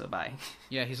now. So bye.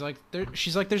 Yeah, she's like,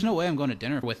 there's no way I'm going to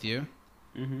dinner with you.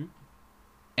 Mm-hmm.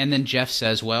 And then Jeff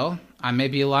says, well, I may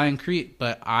be a lying Crete,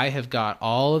 but I have got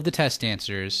all of the test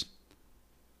answers.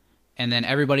 And then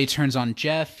everybody turns on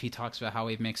Jeff. He talks about how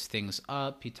he makes things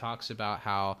up. He talks about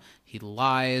how he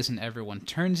lies and everyone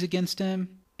turns against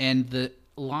him. And the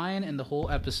line in the whole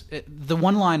episode, the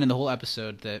one line in the whole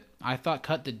episode that I thought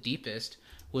cut the deepest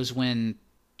was when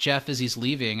Jeff, as he's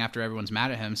leaving after everyone's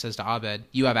mad at him, says to Abed,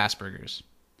 you have Asperger's.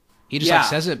 He just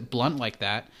says it blunt like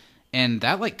that. And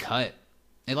that cut.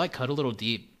 It cut a little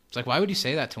deep. It's like, why would you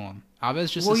say that to him?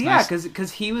 Abed's just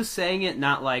because he was saying it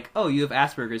not like, oh, you have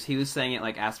Asperger's. He was saying it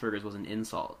like Asperger's was an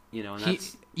insult, and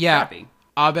that's crappy.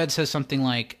 Abed says something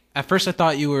like, at first I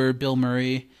thought you were Bill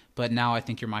Murray, but now I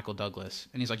think you're Michael Douglas.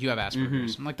 And he's like, you have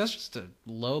Asperger's. I'm like, that's just a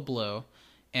low blow.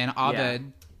 And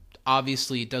Abed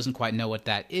obviously doesn't quite know what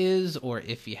that is or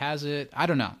if he has it. I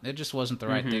don't know. It just wasn't the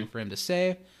right thing for him to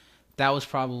say. That was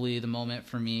probably the moment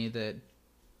for me that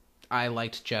I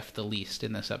liked Jeff the least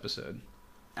in this episode.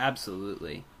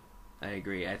 Absolutely. I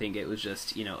agree. I think it was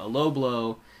just, a low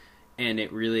blow, and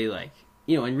it really,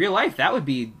 in real life, that would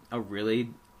be a really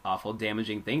awful,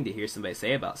 damaging thing to hear somebody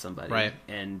say about somebody. Right.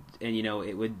 And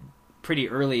it would pretty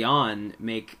early on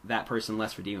make that person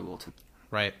less redeemable to me.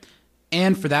 Right.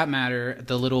 And for that matter,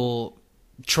 the little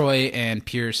Troy and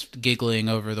Pierce giggling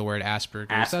over the word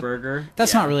Asperger.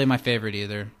 That's not really my favorite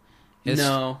either.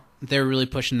 No. They're really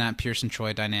pushing that Pierce and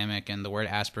Troy dynamic, and the word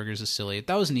Asperger's is silly.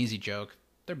 That was an easy joke.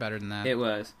 They're better than that. It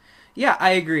was. Yeah, I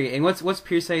agree. And what's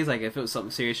Pierce say? He's like, if it was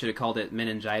something serious, should have called it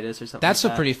meningitis or something. That's like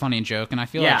a that. pretty funny joke, and I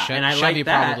feel Yeah, like and I Chevy like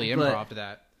that, probably but- improv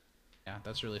that. Yeah,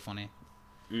 that's really funny.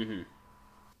 Mm-hmm.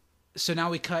 So now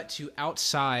we cut to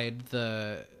outside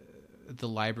the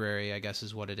library, I guess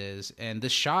is what it is. And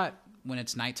this shot, when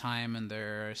it's nighttime and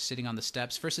they're sitting on the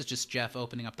steps, first it's just Jeff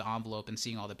opening up the envelope and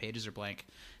seeing all the pages are blank.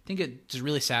 I think it's a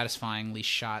really satisfyingly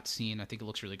shot scene. I think it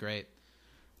looks really great.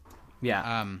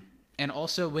 Yeah. And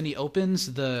also when he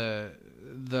opens the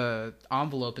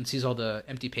envelope and sees all the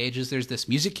empty pages, there's this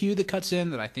music cue that cuts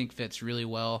in that I think fits really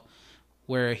well,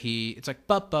 where it's like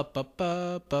bup bup bup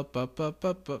bup bup bup bup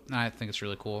bup bup. I think it's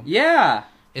really cool. Yeah.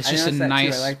 It's I just a noticed that too.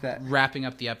 nice I like that. wrapping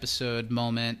up the episode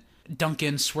moment.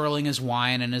 Duncan swirling his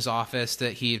wine in his office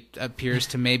that he appears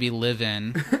to maybe live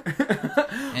in.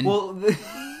 And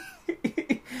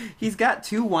he's got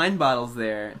 2 wine bottles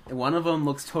there. One of them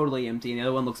looks totally empty, and the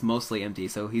other one looks mostly empty,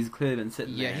 so he's clearly been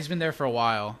sitting there. yeah, he's been there for a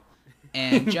while.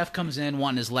 And Jeff comes in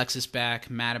wanting his Lexus back,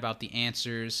 mad about the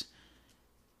answers.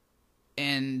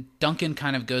 And Duncan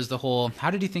kind of goes the whole, how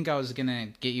did you think I was going to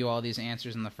get you all these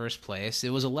answers in the first place?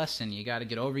 It was a lesson. You got to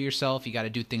get over yourself. You got to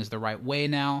do things the right way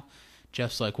now.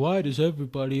 Jeff's like, why does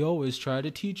everybody always try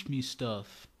to teach me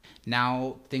stuff?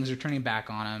 Now things are turning back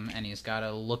on him, and he's got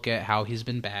to look at how he's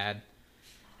been bad.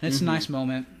 And it's a nice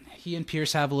moment. He and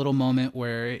Pierce have a little moment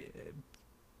where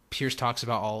Pierce talks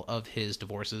about all of his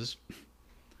divorces.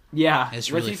 Yeah. It's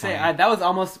What's really he say? funny. That was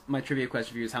almost my trivia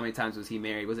question for you, is how many times was he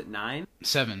married? Was it 9?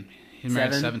 7. He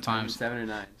married 7 times. 7 or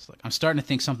 9. It's like, I'm starting to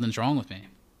think something's wrong with me.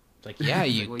 It's like, yeah,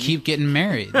 you Well, keep getting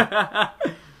married.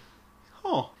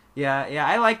 Oh. Yeah,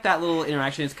 I like that little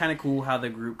interaction. It's kind of cool how the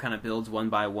group kind of builds one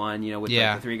by one, with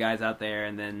Yeah. the 3 guys out there,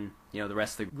 and then, the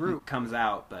rest of the group comes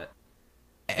out, but...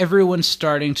 Everyone's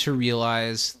starting to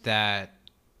realize that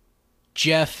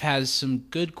Jeff has some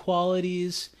good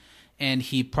qualities, and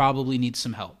he probably needs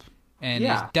some help. And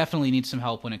he definitely needs some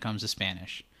help when it comes to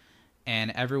Spanish.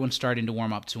 And everyone's starting to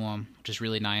warm up to him, which is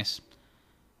really nice.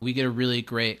 We get a really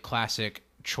great classic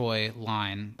Troy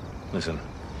line. Listen,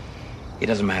 it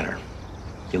doesn't matter.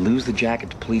 You lose the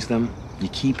jacket to please them, you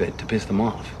keep it to piss them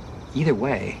off. Either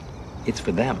way, it's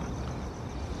for them.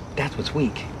 That's what's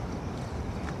weak.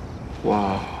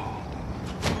 Wow.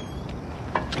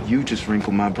 You just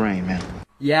wrinkled my brain, man.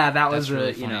 Yeah, that was That's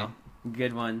really really, funny.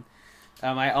 good one.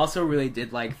 I also really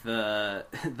did like the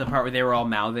part where they were all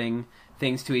mouthing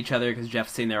things to each other because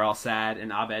Jeff's sitting there all sad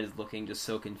and Abed is looking just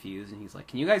so confused and he's like,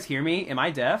 "Can you guys hear me? Am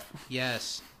I deaf?"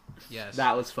 Yes.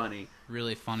 That was funny.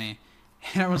 Really funny.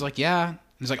 And everyone's like, yeah. And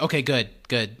he's like, okay, good.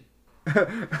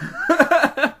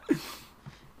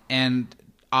 And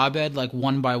Abed, like,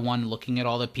 one by one, looking at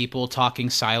all the people, talking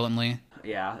silently.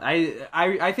 Yeah,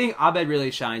 I think Abed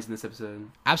really shines in this episode.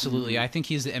 Absolutely. I think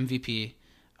he's the MVP.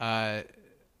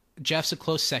 Jeff's a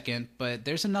close second, but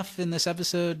there's enough in this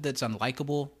episode that's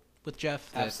unlikable with Jeff.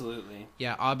 Absolutely.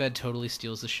 Yeah, Abed totally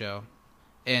steals the show.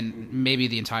 And maybe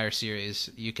the entire series,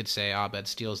 you could say Abed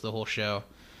steals the whole show.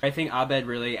 I think Abed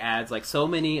really adds, like, so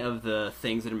many of the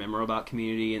things that are memorable about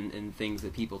Community and things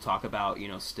that people talk about,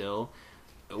 still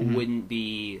wouldn't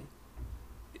be...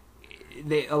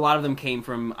 a lot of them came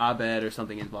from Abed or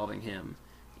something involving him,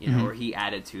 or he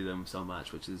added to them so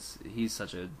much, which is, he's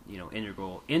such a,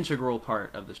 integral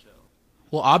part of the show.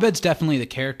 Well, Abed's definitely the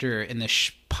character in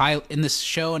this in this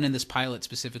show and in this pilot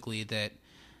specifically that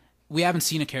we haven't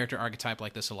seen a character archetype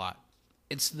like this a lot.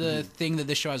 It's the thing that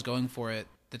this show has going for it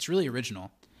that's really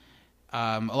original.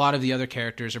 A lot of the other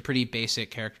characters are pretty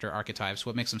basic character archetypes.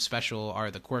 What makes them special are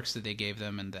the quirks that they gave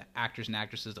them and the actors and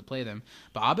actresses that play them.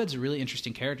 But Abed's a really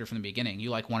interesting character from the beginning.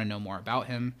 You want to know more about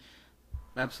him.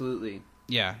 Absolutely.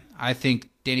 Yeah, I think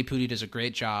Danny Pudi does a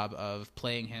great job of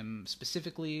playing him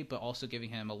specifically, but also giving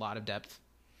him a lot of depth.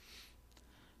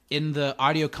 In the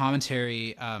audio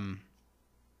commentary,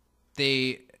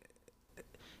 they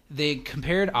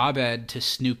compared Abed to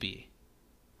Snoopy.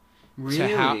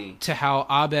 Really? To how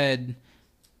Abed,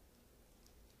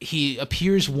 he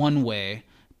appears one way,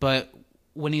 but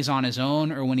when he's on his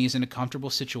own or when he's in a comfortable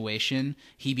situation,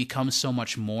 he becomes so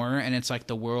much more, and it's like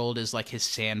the world is like his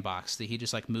sandbox that he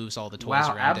just like moves all the toys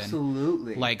around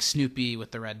absolutely. in. Like Snoopy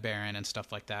with the Red Baron and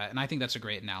stuff like that. And I think that's a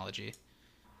great analogy.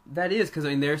 That is, because I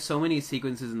mean, there's so many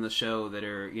sequences in the show that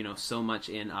are, so much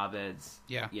in Abed's,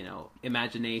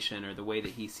 imagination or the way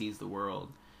that he sees the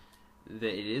world,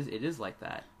 that it is like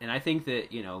that. And I think that,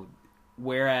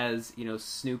 whereas,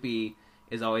 Snoopy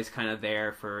is always kind of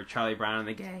there for Charlie Brown and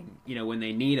the gang, when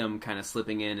they need him, kind of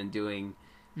slipping in and doing,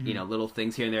 little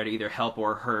things here and there to either help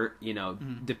or hurt,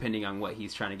 depending on what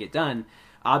he's trying to get done.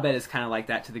 Abed is kind of like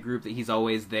that to the group, that he's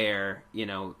always there,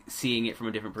 seeing it from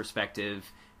a different perspective,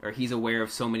 or he's aware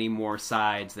of so many more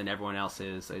sides than everyone else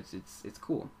is. So it's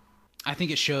cool. I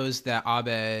think it shows that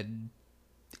Abed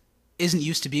isn't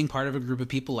used to being part of a group of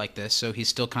people like this, so he's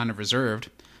still kind of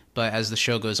reserved. But as the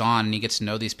show goes on and he gets to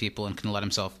know these people and can let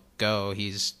himself go,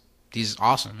 he's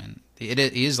awesome. And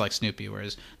he is like Snoopy,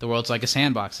 whereas the world's like a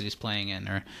sandbox that he's playing in,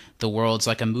 or the world's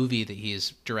like a movie that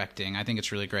he's directing. I think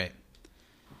it's really great.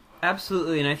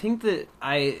 Absolutely, and I think that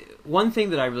one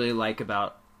thing that I really like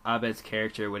about Abed's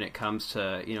character when it comes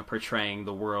to, portraying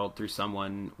the world through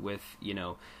someone with,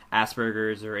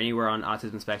 Asperger's or anywhere on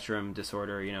autism spectrum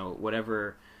disorder,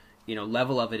 whatever,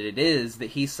 level of it is,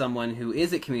 that he's someone who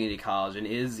is at community college and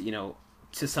is,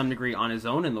 to some degree on his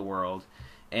own in the world.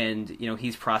 And,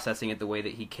 he's processing it the way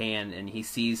that he can, and he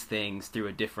sees things through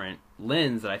a different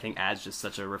lens that I think adds just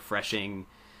such a refreshing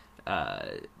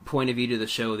point of view to the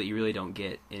show that you really don't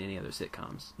get in any other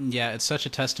sitcoms. Yeah, it's such a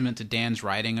testament to Dan's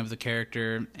writing of the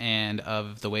character and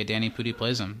of the way Danny Pudi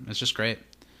plays him. It's just great.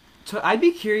 So I'd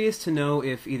be curious to know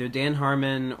if either Dan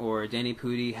Harmon or Danny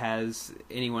Pudi has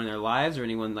anyone in their lives or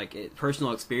anyone like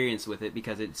personal experience with it,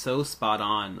 because it's so spot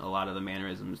on, a lot of the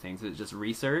mannerisms things. It's just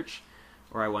research,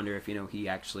 or I wonder if he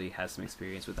actually has some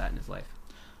experience with that in his life.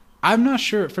 I'm not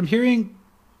sure. From hearing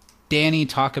Danny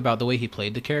talk about the way he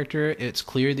played the character, it's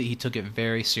clear that he took it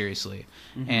very seriously,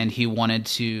 and he wanted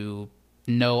to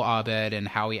know Abed and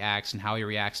how he acts and how he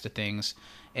reacts to things.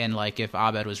 And like if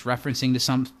Abed was referencing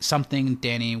to something,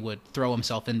 Danny would throw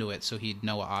himself into it so he'd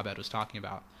know what Abed was talking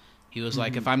about. He was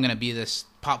like, if I'm going to be this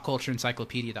pop culture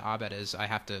encyclopedia that Abed is, I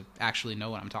have to actually know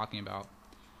what I'm talking about.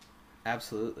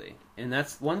 Absolutely. And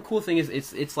that's one cool thing is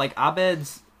it's like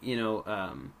Abed's,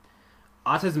 autism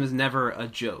is never a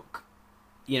joke.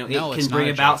 It can bring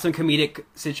about some comedic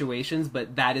situations,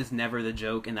 but that is never the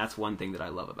joke, and that's one thing that I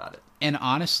love about it. And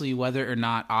honestly, whether or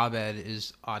not Abed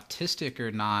is autistic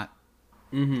or not,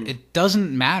 it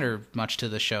doesn't matter much to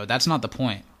the show. That's not the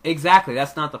point. Exactly,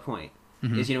 that's not the point.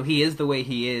 Is he is the way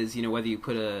he is. Whether you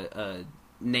put a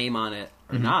name on it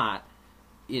or not,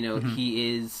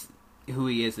 he is who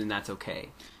he is, and that's okay.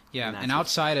 Yeah, and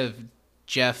outside of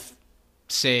Jeff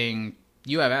saying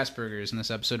you have Asperger's in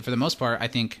this episode, for the most part, I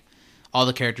think all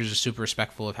the characters are super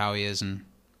respectful of how he is, and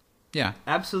yeah.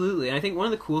 Absolutely. And I think one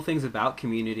of the cool things about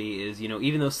Community is,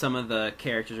 even though some of the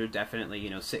characters are definitely,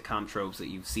 sitcom tropes that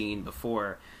you've seen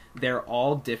before, they're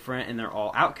all different and they're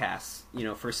all outcasts,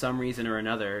 for some reason or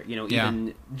another.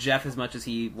 Even Jeff, as much as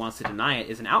he wants to deny it,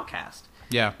 is an outcast.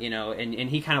 Yeah. And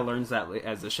he kind of learns that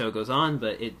as the show goes on,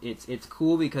 but it's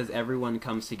cool because everyone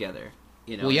comes together.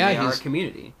 They are a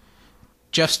community.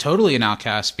 Jeff's totally an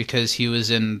outcast because he was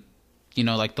in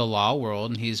like the law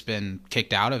world, and he's been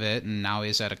kicked out of it, and now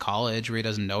he's at a college where he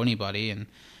doesn't know anybody and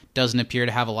doesn't appear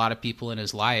to have a lot of people in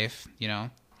his life.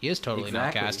 He is totally an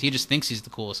outcast. He just thinks he's the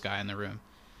coolest guy in the room.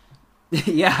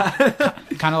 Yeah.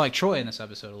 Kind of like Troy in this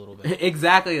episode a little bit.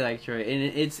 Exactly like Troy.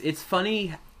 And it's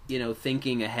funny,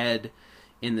 thinking ahead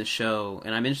in the show,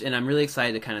 and I'm really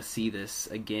excited to kind of see this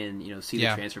again, see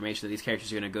the transformation that these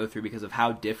characters are going to go through because of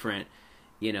how different,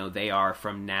 they are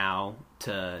from now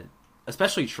to...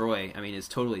 Especially Troy, is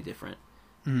totally different.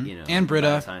 And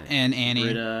Britta and Annie.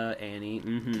 Britta, Annie.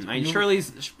 I mean,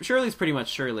 Shirley's pretty much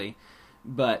Shirley,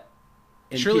 but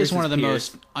Shirley's one of the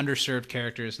most underserved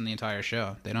characters in the entire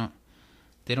show. They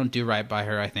don't do right by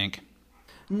her, I think.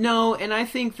 No, and I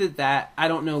think that I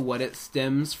don't know what it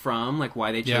stems from, like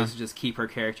why they chose to just keep her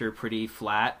character pretty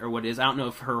flat or what it is. I don't know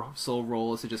if her sole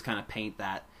role is to just kind of paint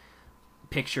that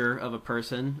picture of a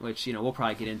person, which we'll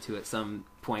probably get into at some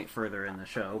point further in the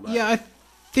show. But. Yeah, I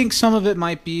think some of it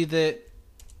might be that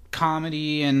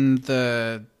comedy and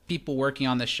the people working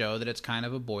on the show, that it's kind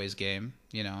of a boys' game,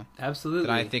 Absolutely.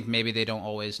 That I think maybe they don't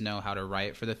always know how to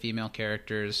write for the female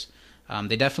characters.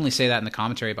 They definitely say that in the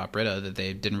commentary about Britta, that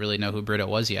they didn't really know who Britta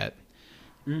was yet.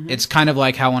 It's kind of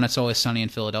like how when It's Always Sunny in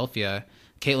Philadelphia,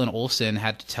 Caitlin Olsen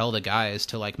had to tell the guys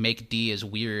to like make Dee as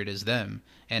weird as them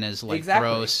and as like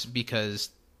gross, because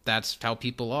that's how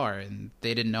people are, and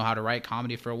they didn't know how to write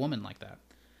comedy for a woman like that.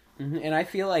 And I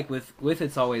feel like with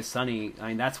It's Always Sunny,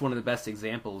 that's one of the best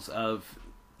examples of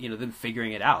them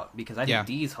figuring it out, because I think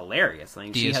Dee's hilarious.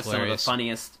 She has some of the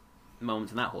funniest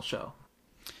moments in that whole show.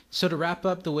 So to wrap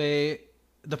up the way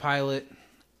the pilot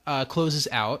closes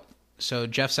out, So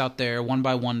Jeff's out there, one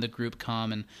by one the group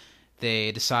come and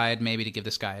they decide maybe to give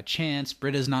this guy a chance.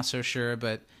 Britta's not so sure,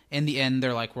 but in the end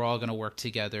they're like, we're all going to work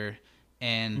together.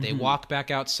 And they walk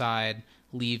back outside,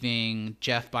 leaving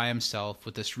Jeff by himself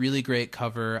with this really great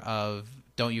cover of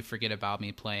Don't You Forget About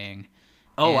Me playing.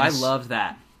 Oh, And I it's love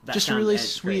that. just a really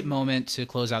sweet moment to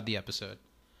close out the episode.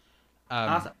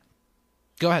 Awesome.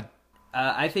 Go ahead.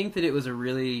 I think that it was a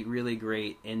really, really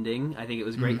great ending. I think it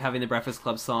was great having the Breakfast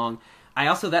Club song. I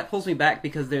also, that pulls me back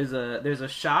because there's a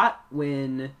shot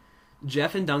when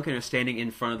Jeff and Duncan are standing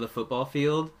in front of the football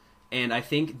field, and I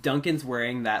think Duncan's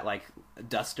wearing that like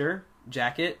duster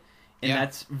jacket, and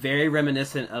that's very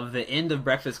reminiscent of the end of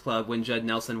Breakfast Club when Judd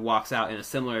Nelson walks out in a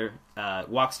similar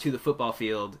walks to the football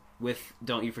field with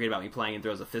 "Don't You Forget About Me" playing and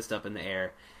throws a fist up in the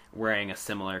air, wearing a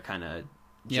similar kind of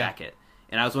jacket.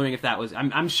 And I was wondering if that was...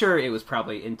 I'm sure it was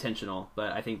probably intentional,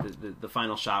 but I think the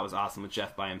final shot was awesome with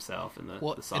Jeff by himself and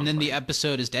the song. And then playing. the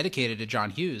episode is dedicated to John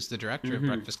Hughes, the director of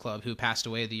Breakfast Club, who passed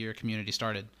away the year Community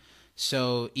started.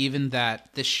 So even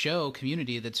that this show,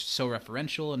 Community, that's so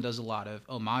referential and does a lot of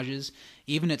homages,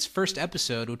 even its first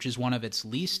episode, which is one of its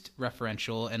least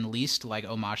referential and least like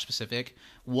homage specific,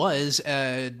 was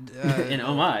an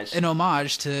homage. An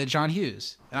homage to John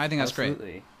Hughes. And I think that's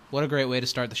Absolutely. great. What a great way to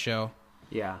start the show.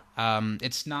 Yeah.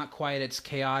 It's not quite its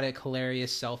chaotic,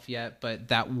 hilarious self yet, but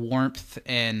that warmth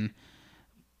and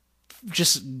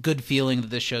just good feeling that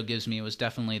this show gives me was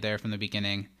definitely there from the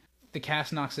beginning. The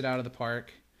cast knocks it out of the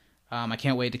park. I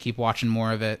can't wait to keep watching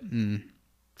more of it and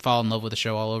fall in love with the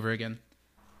show all over again.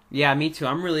 Yeah, me too.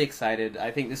 I'm really excited.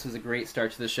 I think this was a great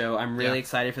start to the show. I'm really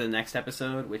excited for the next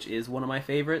episode, which is one of my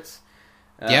favorites.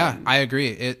 Yeah, I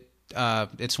agree.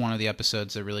 It's one of the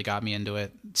episodes that really got me into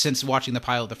it. Since watching the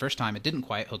pilot the first time, it didn't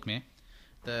quite hook me.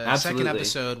 The second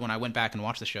episode, when I went back and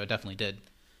watched the show, definitely did.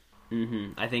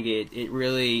 I think it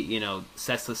really,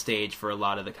 sets the stage for a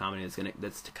lot of the comedy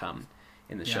that's to come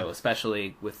in the show,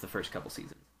 especially with the first couple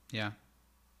seasons. Yeah.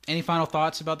 Any final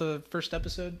thoughts about the first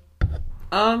episode?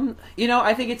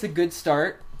 I think it's a good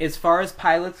start. As far as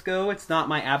pilots go, it's not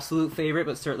my absolute favorite,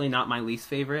 but certainly not my least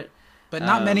favorite. But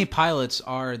not many pilots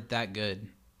are that good.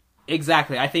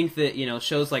 Exactly. I think that,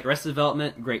 shows like Arrested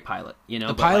Development, great pilot.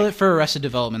 The pilot for Arrested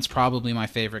Development is probably my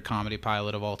favorite comedy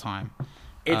pilot of all time.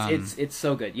 It's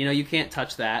so good. You can't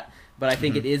touch that, but I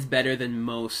think it is better than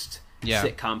most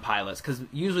sitcom pilots, because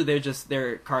usually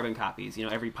they're carbon copies.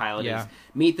 Every pilot is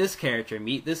meet this character,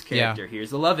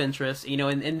 here's the love interest,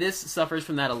 and this suffers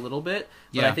from that a little bit,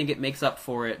 but I think it makes up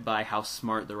for it by how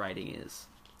smart the writing is.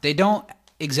 They don't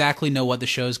exactly know what the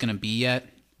show is going to be yet.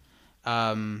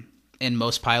 In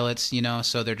most pilots,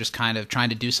 so they're just kind of trying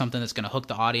to do something that's going to hook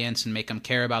the audience and make them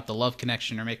care about the love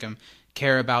connection or make them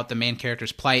care about the main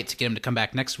character's plight to get them to come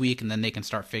back next week, and then they can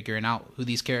start figuring out who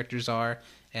these characters are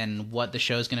and what the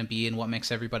show's going to be and what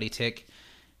makes everybody tick.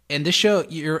 And this show,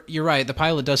 you're right, the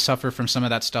pilot does suffer from some of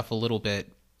that stuff a little bit,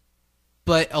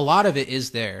 but a lot of it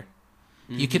is there.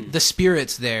 The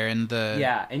spirit's there, and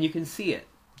and you can see it.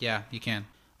 Yeah, you can.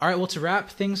 All right, well, to wrap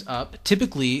things up,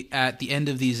 typically at the end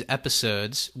of these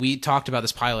episodes, we talked about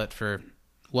this pilot for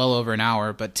well over an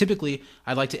hour, but typically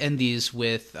I'd like to end these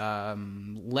with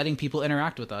letting people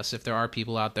interact with us if there are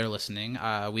people out there listening.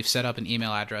 We've set up an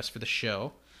email address for the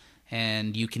show,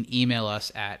 and you can email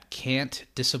us at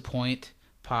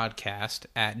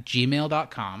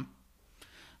can'tdisappointpodcast@gmail.com.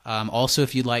 Also,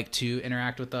 if you'd like to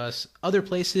interact with us other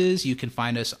places, you can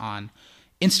find us on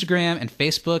Instagram and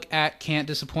Facebook at Can't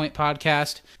Disappoint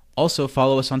Podcast. Also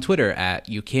follow us on Twitter at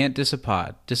You Can't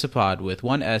Disapod. Disapod with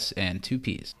one S and two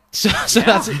P's. So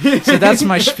that's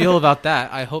my spiel about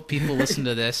that. I hope people listen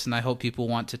to this, and I hope people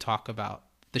want to talk about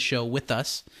the show with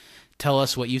us. Tell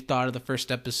us what you thought of the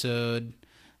first episode.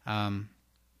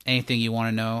 Anything you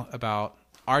want to know about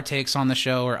our takes on the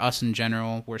show or us in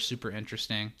general. We're super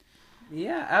interesting.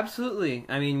 Yeah, absolutely.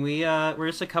 I mean, we're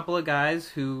just a couple of guys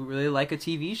who really like a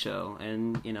TV show,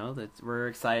 and that we're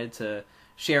excited to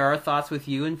share our thoughts with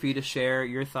you, and for you to share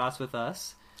your thoughts with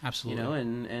us. Absolutely.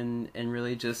 And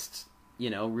really just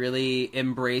really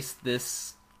embrace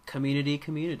this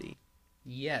community.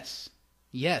 Yes,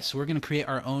 we're gonna create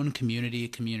our own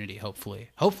community. Hopefully,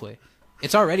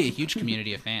 it's already a huge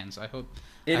community of fans. I hope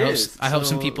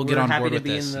some people get on board with this. We're happy to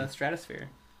be in the stratosphere.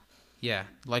 Yeah,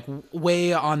 like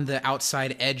way on the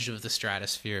outside edge of the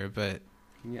stratosphere, but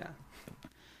yeah.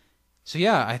 So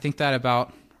yeah, I think that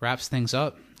about wraps things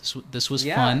up. This was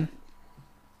fun.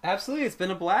 Absolutely, it's been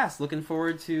a blast. Looking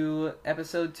forward to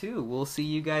episode 2. We'll see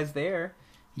you guys there.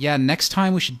 Yeah, next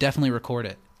time we should definitely record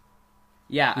it.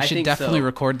 Yeah, we I should think definitely so.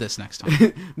 record this next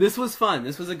time. This was fun.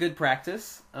 This was a good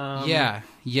practice. Yeah.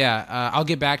 I'll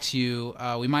get back to you.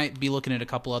 We might be looking at a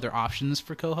couple other options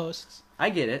for co-hosts. I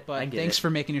get it. But thanks for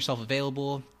making yourself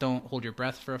available. Don't hold your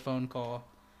breath for a phone call.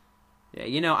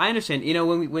 Yeah, I understand.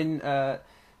 When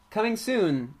coming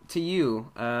soon to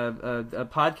you, a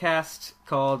podcast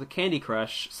called Candy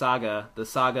Crush Saga, the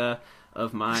saga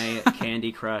of my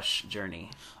Candy Crush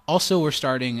journey. Also, we're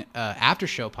starting after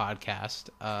show podcast,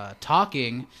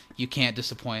 Talking You Can't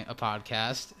Disappoint, a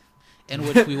podcast, in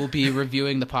which we will be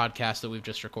reviewing the podcast that we've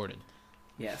just recorded.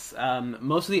 Yes.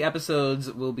 Most of the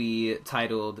episodes will be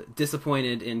titled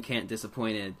Disappointed in Can't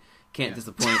Disappoint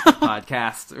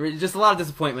podcast. Just a lot of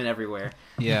disappointment everywhere.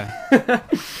 Yeah. All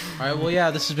right, well,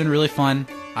 yeah, this has been really fun.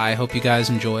 I hope you guys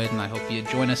enjoyed, and I hope you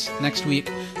join us next week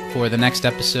for the next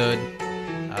episode.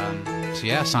 So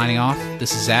yeah, signing off.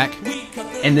 This is Zach.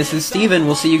 And this is Steven.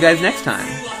 We'll see you guys next time.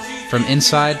 From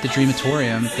inside the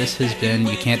Dreamatorium, this has been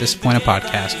You Can't Disappoint, a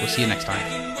podcast. We'll see you next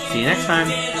time. See you next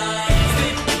time.